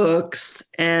 2 books,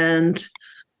 and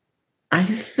I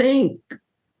think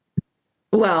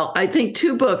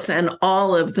 2 books, and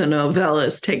all of the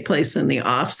novellas take place in the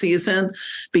off season,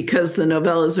 because the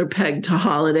novellas are pegged to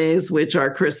holidays, which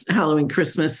are Halloween,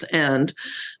 Christmas, and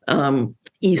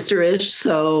Easterish.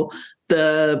 So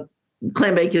the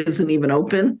Clambake isn't even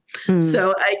open.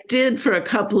 So I did, for a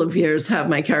couple of years, have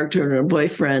my character and her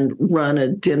boyfriend run a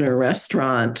dinner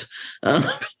restaurant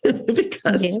because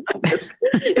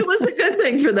it was a good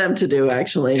thing for them to do,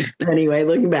 actually. Anyway,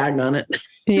 looking back on it.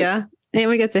 Yeah. And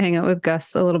we get to hang out with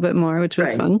Gus a little bit more, which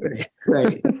was fun.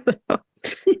 Right.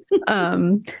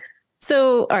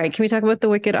 So, all right, can we talk about the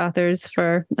Wicked Authors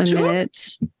for a minute?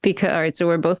 Because, all right, so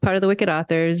we're both part of the Wicked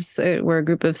Authors. We're a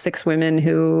group of 6 women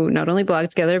who not only blog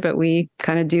together, but we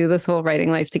kind of do this whole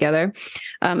writing life together.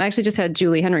 I actually just had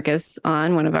Julie Henricus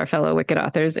on, one of our fellow Wicked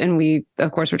Authors, and we,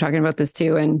 of course, were talking about this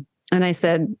too. And I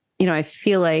said, you know, I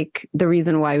feel like the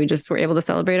reason why we just were able to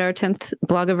celebrate our 10th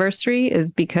blogiversary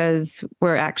is because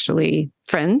we're actually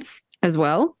friends as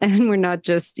well. And we're not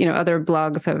just, you know, other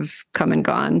blogs have come and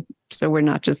gone. So we're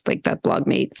not just like that blog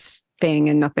mates thing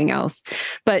and nothing else.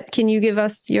 But can you give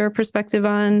us your perspective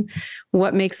on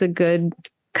what makes a good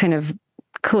kind of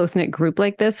close-knit group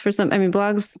like this for some? I mean,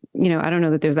 blogs, you know, I don't know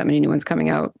that there's that many new ones coming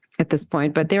out at this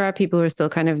point, but there are people who are still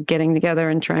kind of getting together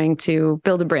and trying to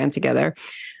build a brand together.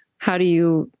 How do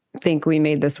you think we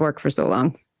made this work for so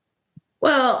long?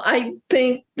 Well, I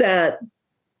think that,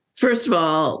 first of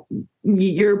all,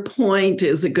 your point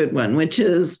is a good one, which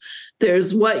is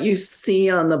there's what you see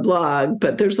on the blog,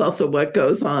 but there's also what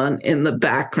goes on in the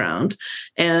background.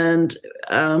 And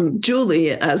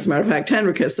Julie, as a matter of fact,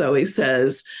 Henricus always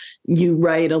says, you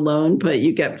write alone, but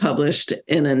you get published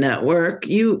in a network.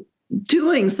 You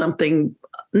doing something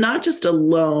not just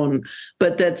alone,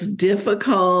 but that's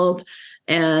difficult,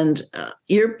 and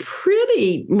you're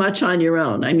pretty much on your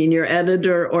own. I mean, your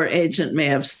editor or agent may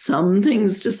have some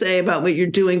things to say about what you're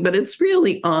doing, but it's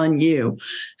really on you.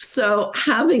 So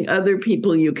having other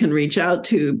people you can reach out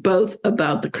to, both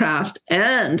about the craft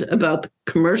and about the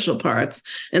commercial parts,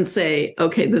 and say,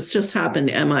 okay, this just happened.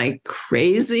 Am I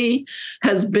crazy?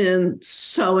 Has been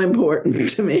so important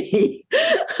to me.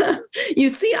 You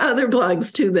see other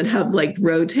blogs too that have like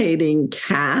rotating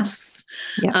casts.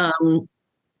 Yeah.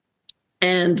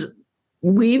 And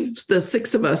the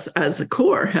six of us as a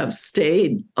core have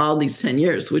stayed all these 10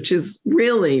 years, which is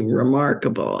really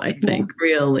remarkable, I think,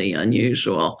 really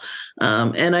unusual.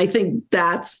 And I think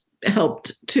that's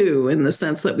helped too, in the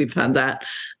sense that we've had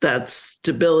that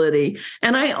stability.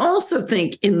 And I also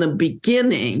think in the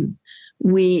beginning,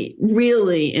 we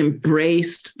really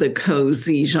embraced the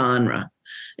cozy genre.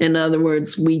 In other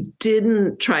words, we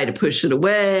didn't try to push it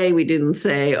away. We didn't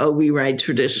say, oh, we write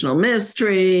traditional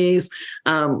mysteries.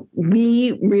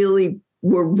 We really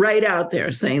were right out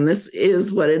there saying this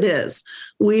is what it is.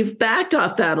 We've backed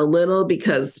off that a little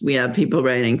because we have people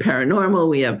writing paranormal.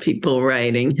 We have people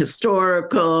writing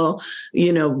historical.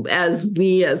 As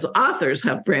we as authors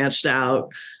have branched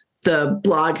out, the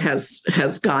blog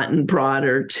has gotten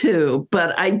broader too.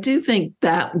 But I do think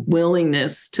that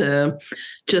willingness to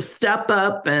just step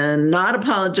up and not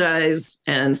apologize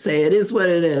and say it is what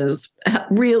it is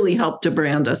really helped to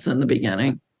brand us in the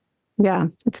beginning. Yeah,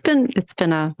 it's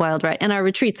been a wild ride. And our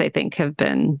retreats, I think, have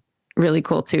been really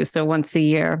cool too. So once a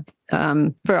year,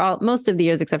 for most of the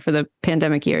years except for the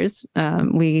pandemic years,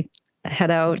 we head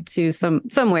out to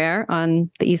somewhere on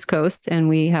the East Coast and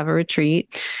we have a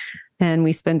retreat. And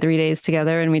we spend 3 days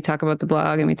together and we talk about the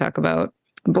blog and we talk about,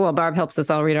 well, Barb helps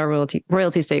us all read our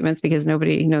royalty statements because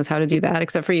nobody knows how to do that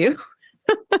except for you.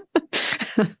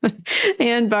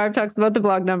 And Barb talks about the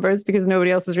blog numbers because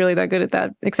nobody else is really that good at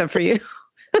that except for you.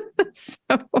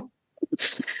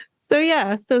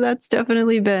 So that's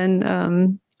definitely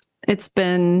been, it's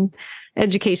been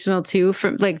educational too,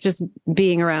 from like just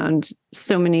being around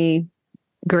so many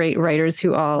great writers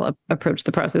who all approach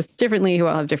the process differently, who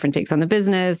all have different takes on the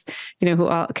business, who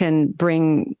all can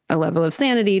bring a level of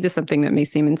sanity to something that may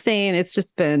seem insane.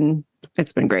 It's been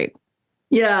great.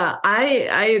 Yeah,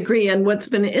 I agree. And what's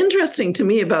been interesting to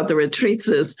me about the retreats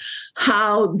is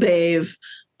how they've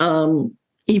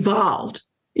evolved.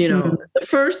 The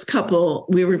first couple,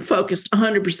 we were focused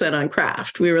 100% on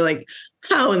craft. We were like,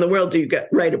 how in the world do you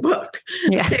write a book?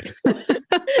 Yeah.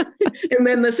 And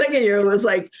then the second year it was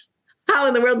like, how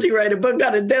in the world do you write a book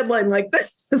on a deadline like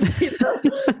this?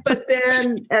 But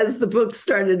then as the book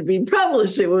started to be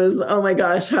published, it was, oh my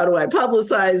gosh, how do I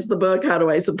publicize the book? How do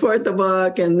I support the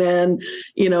book? And then,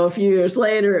 a few years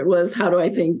later, it was, how do I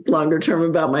think longer term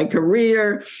about my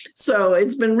career? So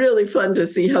it's been really fun to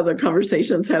see how the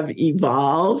conversations have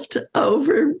evolved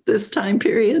over this time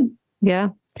period. Yeah.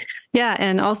 Yeah.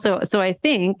 And also, so I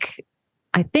think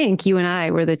you and I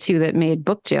were the two that made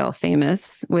Book Jail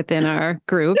famous within our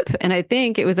group. And I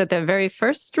think it was at the very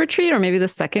first retreat or maybe the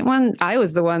second one. I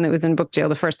was the one that was in Book Jail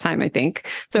the first time, I think.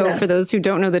 So yes. For those who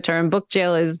don't know the term, Book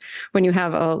Jail is when you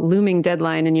have a looming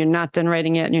deadline and you're not done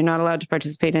writing yet and you're not allowed to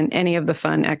participate in any of the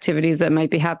fun activities that might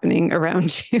be happening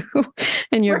around you.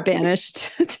 And you're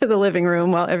banished to the living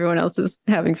room while everyone else is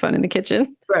having fun in the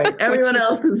kitchen. Right. Everyone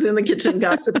else is in the kitchen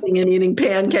gossiping and eating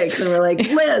pancakes. And we're like,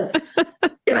 Liz,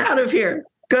 get out of here.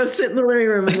 Go sit in the living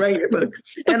room and write your book.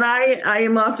 And I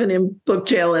am often in Book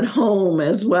Jail at home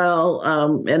as well.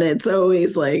 And it's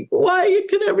always like, why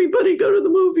can everybody go to the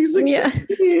movies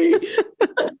except me?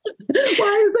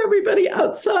 Why is everybody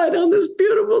outside on this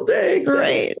beautiful day?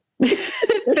 Right.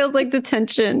 It feels like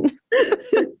detention.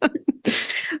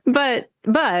 But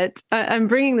I'm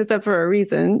bringing this up for a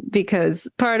reason, because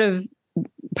part of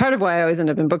why I always end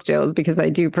up in Book Jail is because I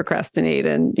do procrastinate.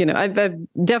 And, I've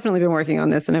definitely been working on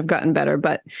this and I've gotten better,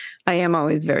 but I am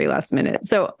always very last minute.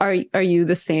 So are you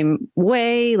the same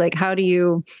way? Like, how do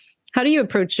you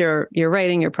approach your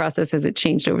writing, your process? Has it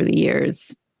changed over the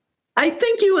years? I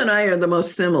think you and I are the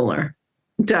most similar,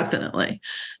 definitely.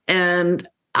 And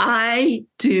I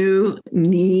do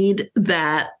need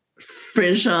that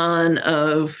frisson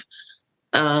of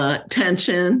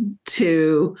tension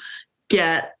to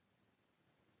get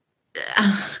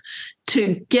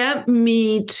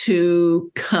me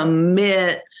to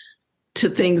commit to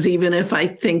things, even if I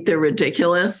think they're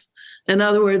ridiculous. In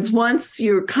other words, once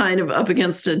you're kind of up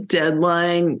against a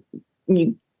deadline,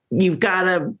 you've got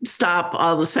to stop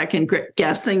all the second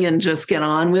guessing and just get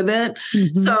on with it.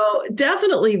 Mm-hmm. So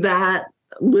definitely that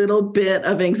little bit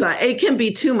of anxiety, it can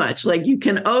be too much. Like you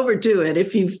can overdo it.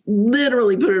 If you've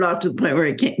literally put it off to the point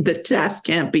where the task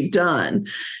can't be done,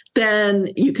 then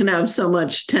you can have so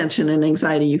much tension and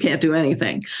anxiety, you can't do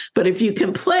anything. But if you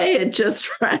can play it just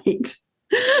right,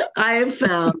 I have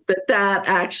found that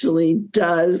actually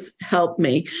does help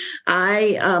me.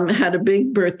 I had a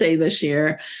big birthday this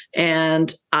year,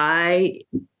 and I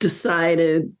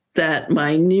decided that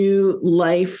my new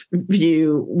life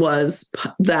view was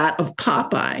that of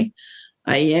Popeye.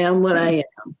 I am what I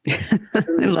am.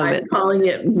 I love it. I'm calling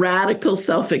it radical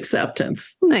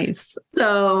self-acceptance. Nice.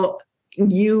 So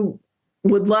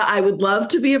I would love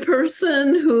to be a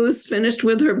person who's finished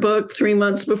with her book 3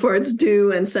 months before it's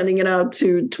due and sending it out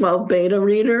to 12 beta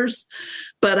readers.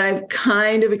 But I've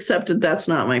kind of accepted that's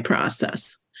not my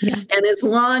process. Yeah. And as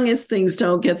long as things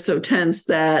don't get so tense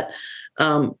that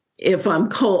if I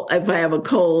have a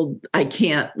cold, I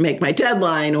can't make my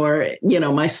deadline, or,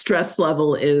 my stress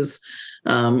level is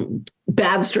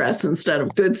bad stress instead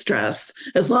of good stress.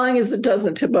 As long as it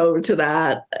doesn't tip over to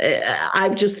that,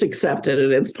 I've just accepted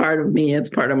it. It's part of me. It's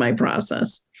part of my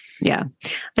process. Yeah.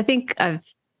 I think I've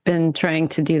been trying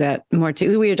to do that more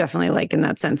too. We are definitely like in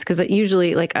that sense, because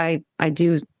usually like I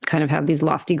do kind of have these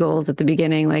lofty goals at the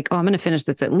beginning, like, oh, I'm going to finish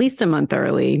this at least a month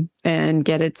early and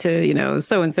get it to,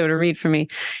 so-and-so to read for me.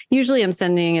 Usually I'm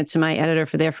sending it to my editor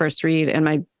for their first read and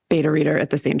my beta reader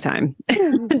at the same time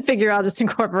and figure I'll just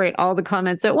incorporate all the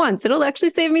comments at once. It'll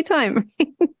actually save me time.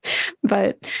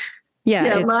 But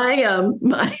yeah, my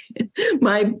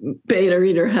beta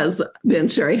reader has been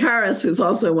Sherry Harris, who's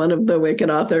also one of the Wicked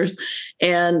authors.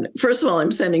 And first of all,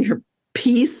 I'm sending her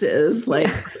pieces, like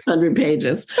 100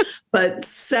 pages. But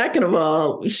second of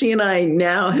all, she and I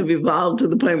now have evolved to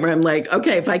the point where I'm like,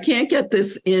 okay, if I can't get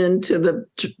this into the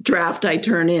draft I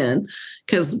turn in,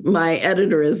 because my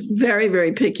editor is very,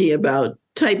 very picky about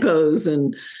typos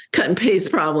and cut and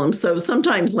paste problems. So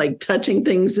sometimes like touching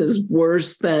things is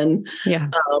worse than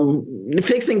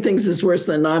fixing things is worse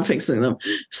than not fixing them.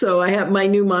 So I have my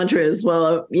new mantra as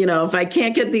well. If I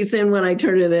can't get these in when I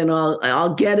turn it in,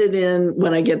 I'll get it in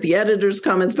when I get the editor's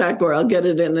comments back, or I'll get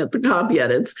it in at the copy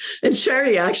edits. And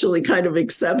Sherry actually kind of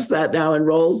accepts that now and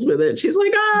rolls with it. She's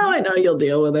like, oh, I know you'll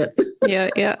deal with it.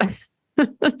 Yeah.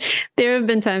 There have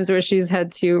been times where she's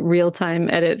had to real-time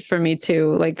edit for me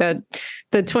too, like the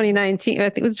 2019, I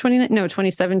think it was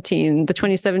 2017, the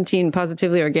 2017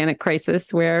 Positively Organic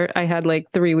Crisis, where I had like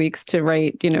 3 weeks to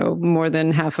write, more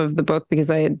than half of the book because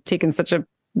I had taken such a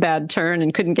bad turn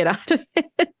and couldn't get out of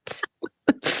it.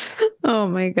 Oh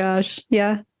my gosh.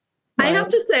 Yeah. I have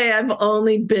to say I've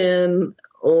only been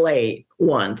late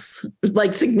once,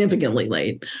 like significantly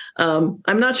late. I'm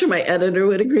not sure my editor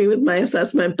would agree with my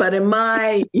assessment, but in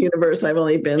my universe, I've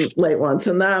only been late once.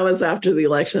 And that was after the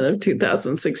election of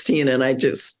 2016. And I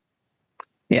just,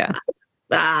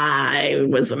 it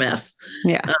was a mess.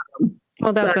 Yeah.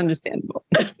 Well, that's understandable.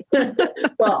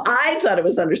 Well, I thought it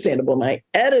was understandable. My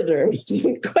editor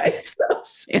wasn't quite so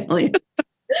salient.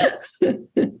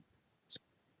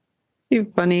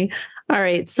 Too funny. All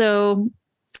right. So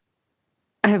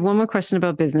I have one more question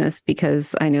about business,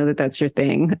 because I know that that's your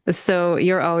thing. So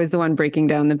you're always the one breaking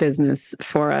down the business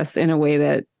for us in a way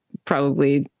that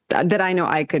that I know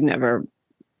I could never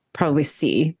probably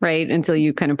see, right? Until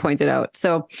you kind of point it out.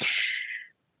 So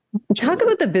talk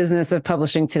about the business of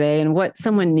publishing today and what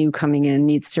someone new coming in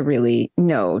needs to really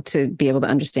know to be able to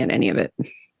understand any of it.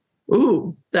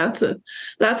 Ooh, that's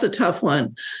a tough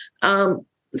one.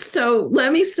 So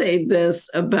let me say this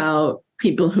about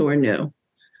people who are new.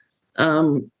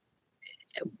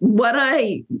 What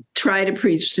I try to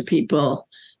preach to people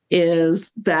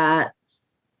is that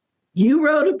you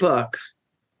wrote a book.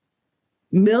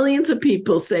 Millions of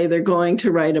people say they're going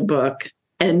to write a book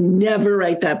and never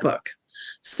write that book.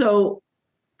 So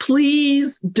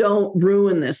please don't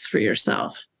ruin this for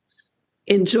yourself.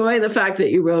 Enjoy the fact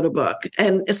that you wrote a book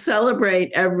and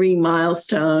celebrate every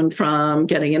milestone, from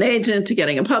getting an agent to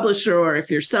getting a publisher, or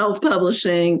if you're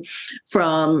self-publishing,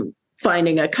 from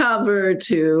finding a cover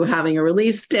to having a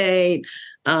release date,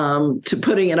 to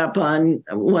putting it up on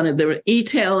one of the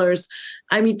e-tailers.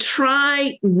 I mean,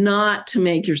 try not to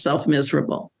make yourself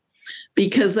miserable,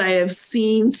 because I have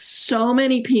seen so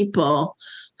many people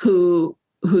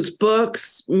whose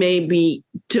books maybe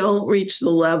don't reach the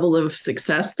level of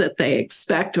success that they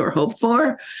expect or hope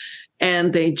for,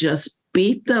 and they just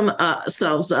beat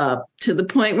themselves up to the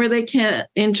point where they can't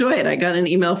enjoy it. I got an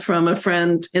email from a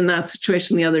friend in that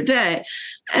situation the other day,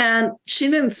 and she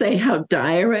didn't say how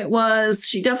dire it was.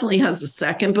 She definitely has a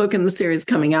second book in the series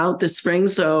coming out this spring,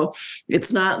 so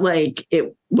it's not like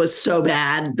it was so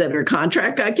bad that her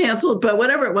contract got canceled, but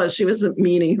whatever it was, she wasn't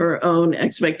meeting her own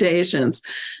expectations.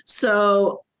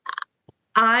 So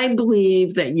I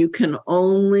believe that you can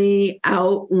only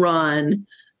outrun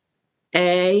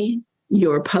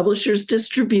your publisher's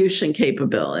distribution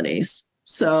capabilities.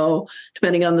 So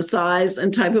depending on the size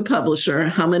and type of publisher,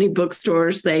 how many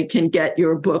bookstores they can get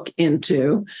your book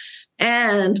into,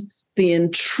 and the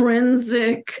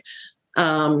intrinsic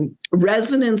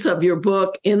resonance of your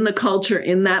book in the culture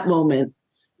in that moment,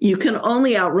 you can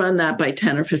only outrun that by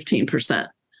 10 or 15%.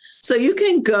 So you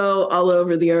can go all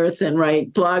over the earth and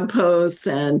write blog posts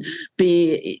and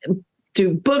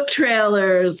do book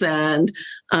trailers and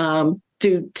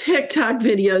do TikTok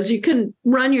videos. You can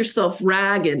run yourself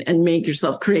ragged and make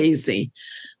yourself crazy,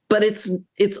 but it's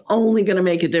only going to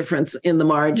make a difference in the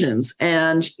margins.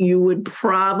 And you would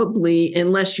probably,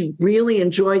 unless you really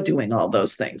enjoy doing all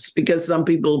those things, because some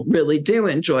people really do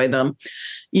enjoy them,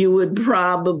 you would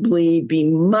probably be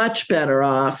much better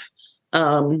off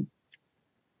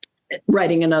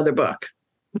writing another book.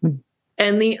 Mm-hmm.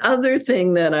 And the other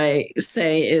thing that I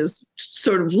say is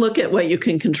sort of look at what you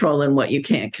can control and what you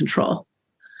can't control.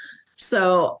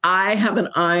 So I have an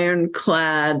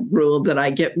ironclad rule that I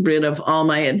get rid of all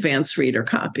my advanced reader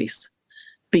copies,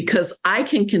 because I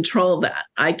can control that.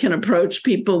 I can approach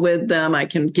people with them. I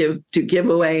can do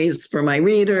giveaways for my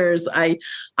readers. I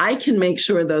can make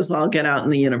sure those all get out in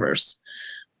the universe.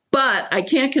 But I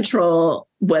can't control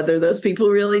whether those people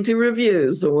really do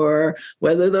reviews or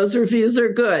whether those reviews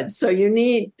are good. So you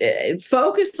need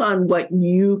focus on what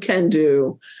you can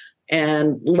do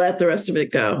and let the rest of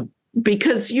it go,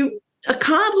 because you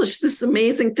accomplished this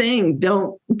amazing thing.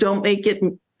 Don't make it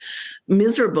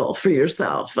miserable for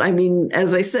yourself. I mean,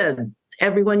 as I said,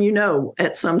 everyone you know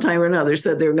at some time or another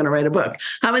said they were going to write a book.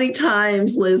 How many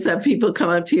times, Liz, have people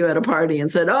come up to you at a party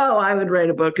and said, oh, I would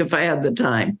write a book if I had the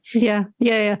time? Yeah.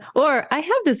 Or I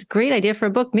have this great idea for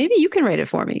a book. Maybe you can write it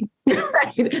for me.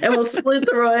 Right. And we'll split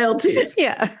the royalties.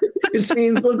 Yeah. Which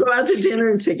means we'll go out to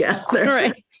dinner together.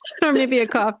 Right. Or maybe a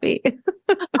coffee.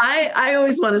 I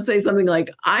always want to say something like,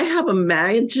 I have a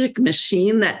magic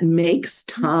machine that makes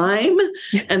time.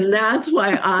 And that's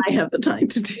why I have the time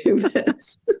to do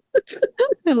this.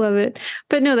 I love it.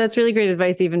 But no, that's really great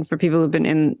advice, even for people who've been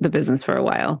in the business for a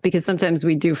while, because sometimes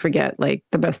we do forget, like,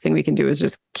 the best thing we can do is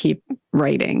just keep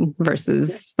writing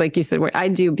versus, like you said, where I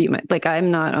do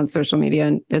I'm not on social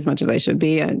media as much as I should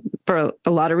be, and for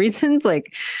a lot of reasons,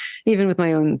 like even with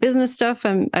my own business stuff,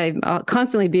 I'm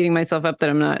constantly beating myself up that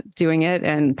I'm not doing it.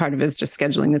 And part of it is just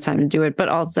scheduling the time to do it. But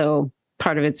also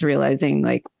part of it's realizing,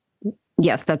 like,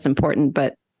 yes, that's important,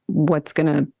 but what's going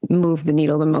to move the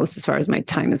needle the most as far as my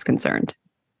time is concerned.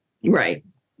 Right.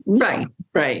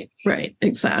 Exactly.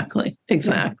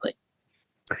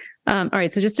 All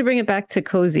right. So just to bring it back to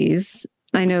cozies,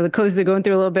 I know the cozies are going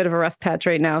through a little bit of a rough patch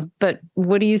right now, but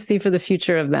what do you see for the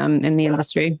future of them in the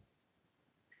industry?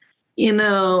 You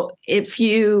know, if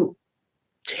you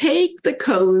take the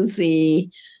cozy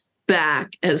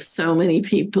back, as so many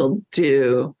people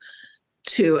do,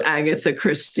 to Agatha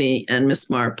Christie and Miss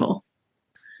Marple,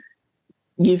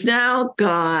 you've now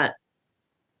got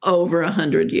over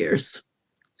 100 years.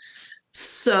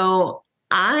 So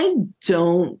I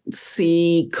don't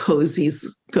see cozies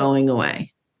going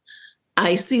away.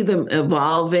 I see them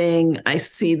evolving. I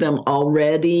see them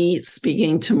already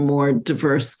speaking to more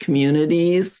diverse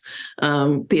communities.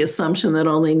 The assumption that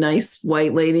only nice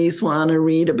white ladies want to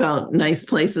read about nice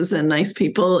places and nice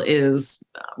people is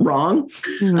wrong.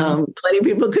 Mm-hmm. Plenty of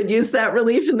people could use that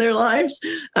relief in their lives.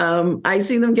 I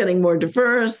see them getting more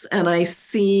diverse, and I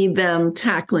see them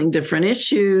tackling different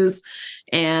issues.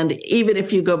 And even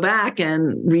if you go back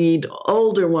and read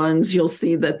older ones, you'll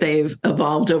see that they've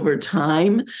evolved over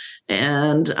time,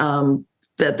 and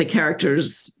that the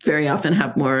characters very often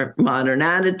have more modern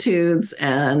attitudes,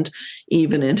 and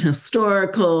even in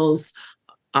historicals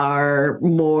are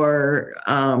more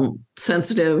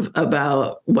sensitive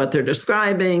about what they're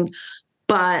describing.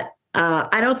 But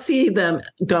I don't see them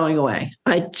going away.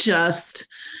 I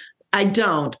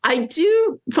don't. I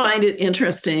do find it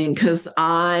interesting because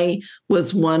I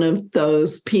was one of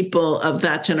those people of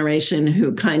that generation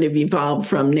who kind of evolved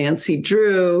from Nancy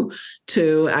Drew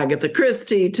to Agatha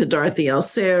Christie to Dorothy L.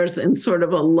 Sayers in sort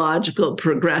of a logical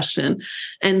progression.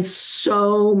 And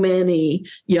so many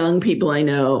young people I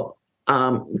know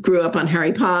grew up on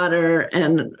Harry Potter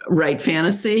and write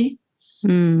fantasy.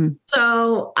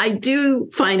 So I do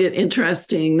find it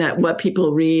interesting that what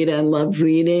people read and love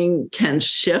reading can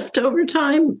shift over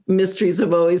time. Mysteries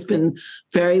have always been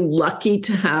very lucky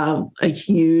to have a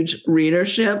huge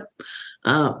readership,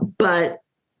 but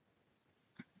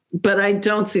I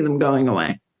don't see them going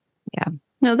away. Yeah.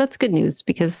 No, that's good news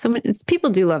because people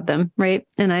do love them, right?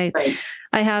 And I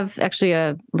have actually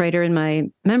a writer in my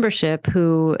membership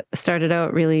who started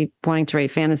out really wanting to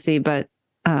write fantasy, but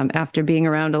after being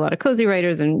around a lot of cozy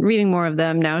writers and reading more of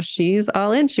them, now she's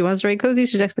all in. She wants to write cozy.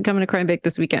 She's actually coming to Crime Bake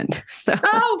this weekend. So,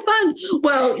 fun.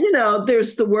 Well,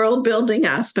 there's the world building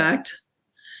aspect.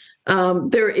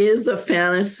 There is a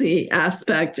fantasy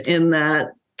aspect in that,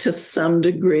 to some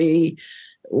degree,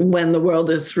 when the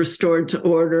world is restored to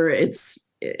order, it's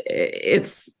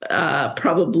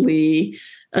probably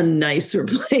a nicer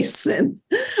place than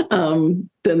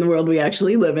the world we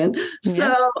actually live in. Yeah.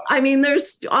 So,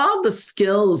 there's all the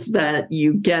skills that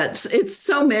you get. It's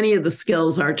so many of the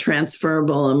skills are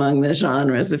transferable among the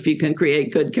genres. If you can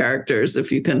create good characters,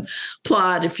 if you can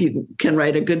plot, if you can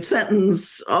write a good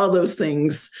sentence, all those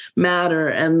things matter.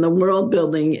 And the world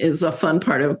building is a fun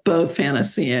part of both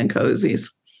fantasy and cozies.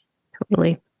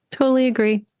 Totally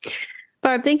agree.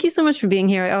 Barb, thank you so much for being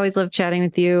here. I always love chatting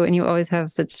with you, and you always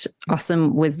have such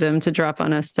awesome wisdom to drop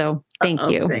on us. So thank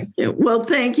you. Thank you. Well,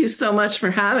 thank you so much for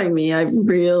having me. I've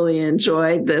really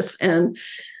enjoyed this. And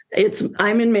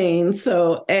I'm in Maine.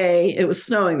 So it was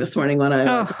snowing this morning when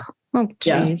I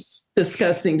geez.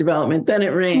 Disgusting development. Then it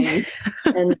rained.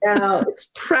 And now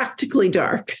it's practically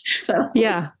dark. So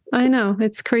yeah, I know.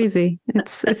 It's crazy.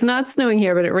 It's not snowing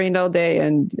here, but it rained all day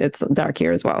and it's dark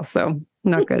here as well. So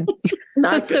not good.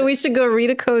 Not good. So we should go read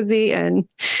a cozy and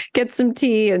get some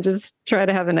tea and just try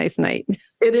to have a nice night.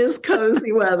 It is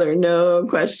cozy weather. No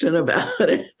question about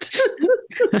it.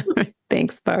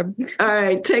 Thanks, Barb. All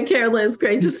right. Take care, Liz.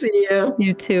 Great to see you.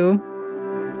 You too.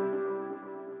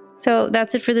 So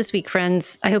that's it for this week,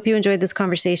 friends. I hope you enjoyed this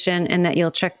conversation and that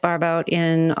you'll check Barb out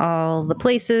in all the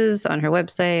places, on her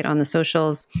website, on the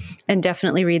socials, and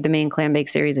definitely read the Maine Clam Bake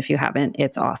series if you haven't.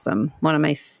 It's awesome. One of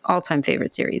my all-time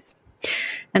favorite series.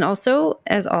 And also,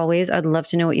 as always, I'd love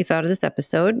to know what you thought of this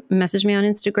episode. Message me on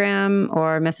Instagram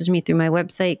or message me through my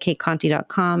website,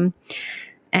 kateconti.com.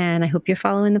 And I hope you're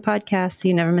following the podcast so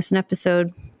you never miss an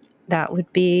episode. That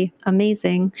would be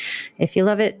amazing. If you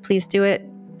love it, please do it.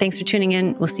 Thanks for tuning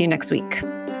in. We'll see you next week.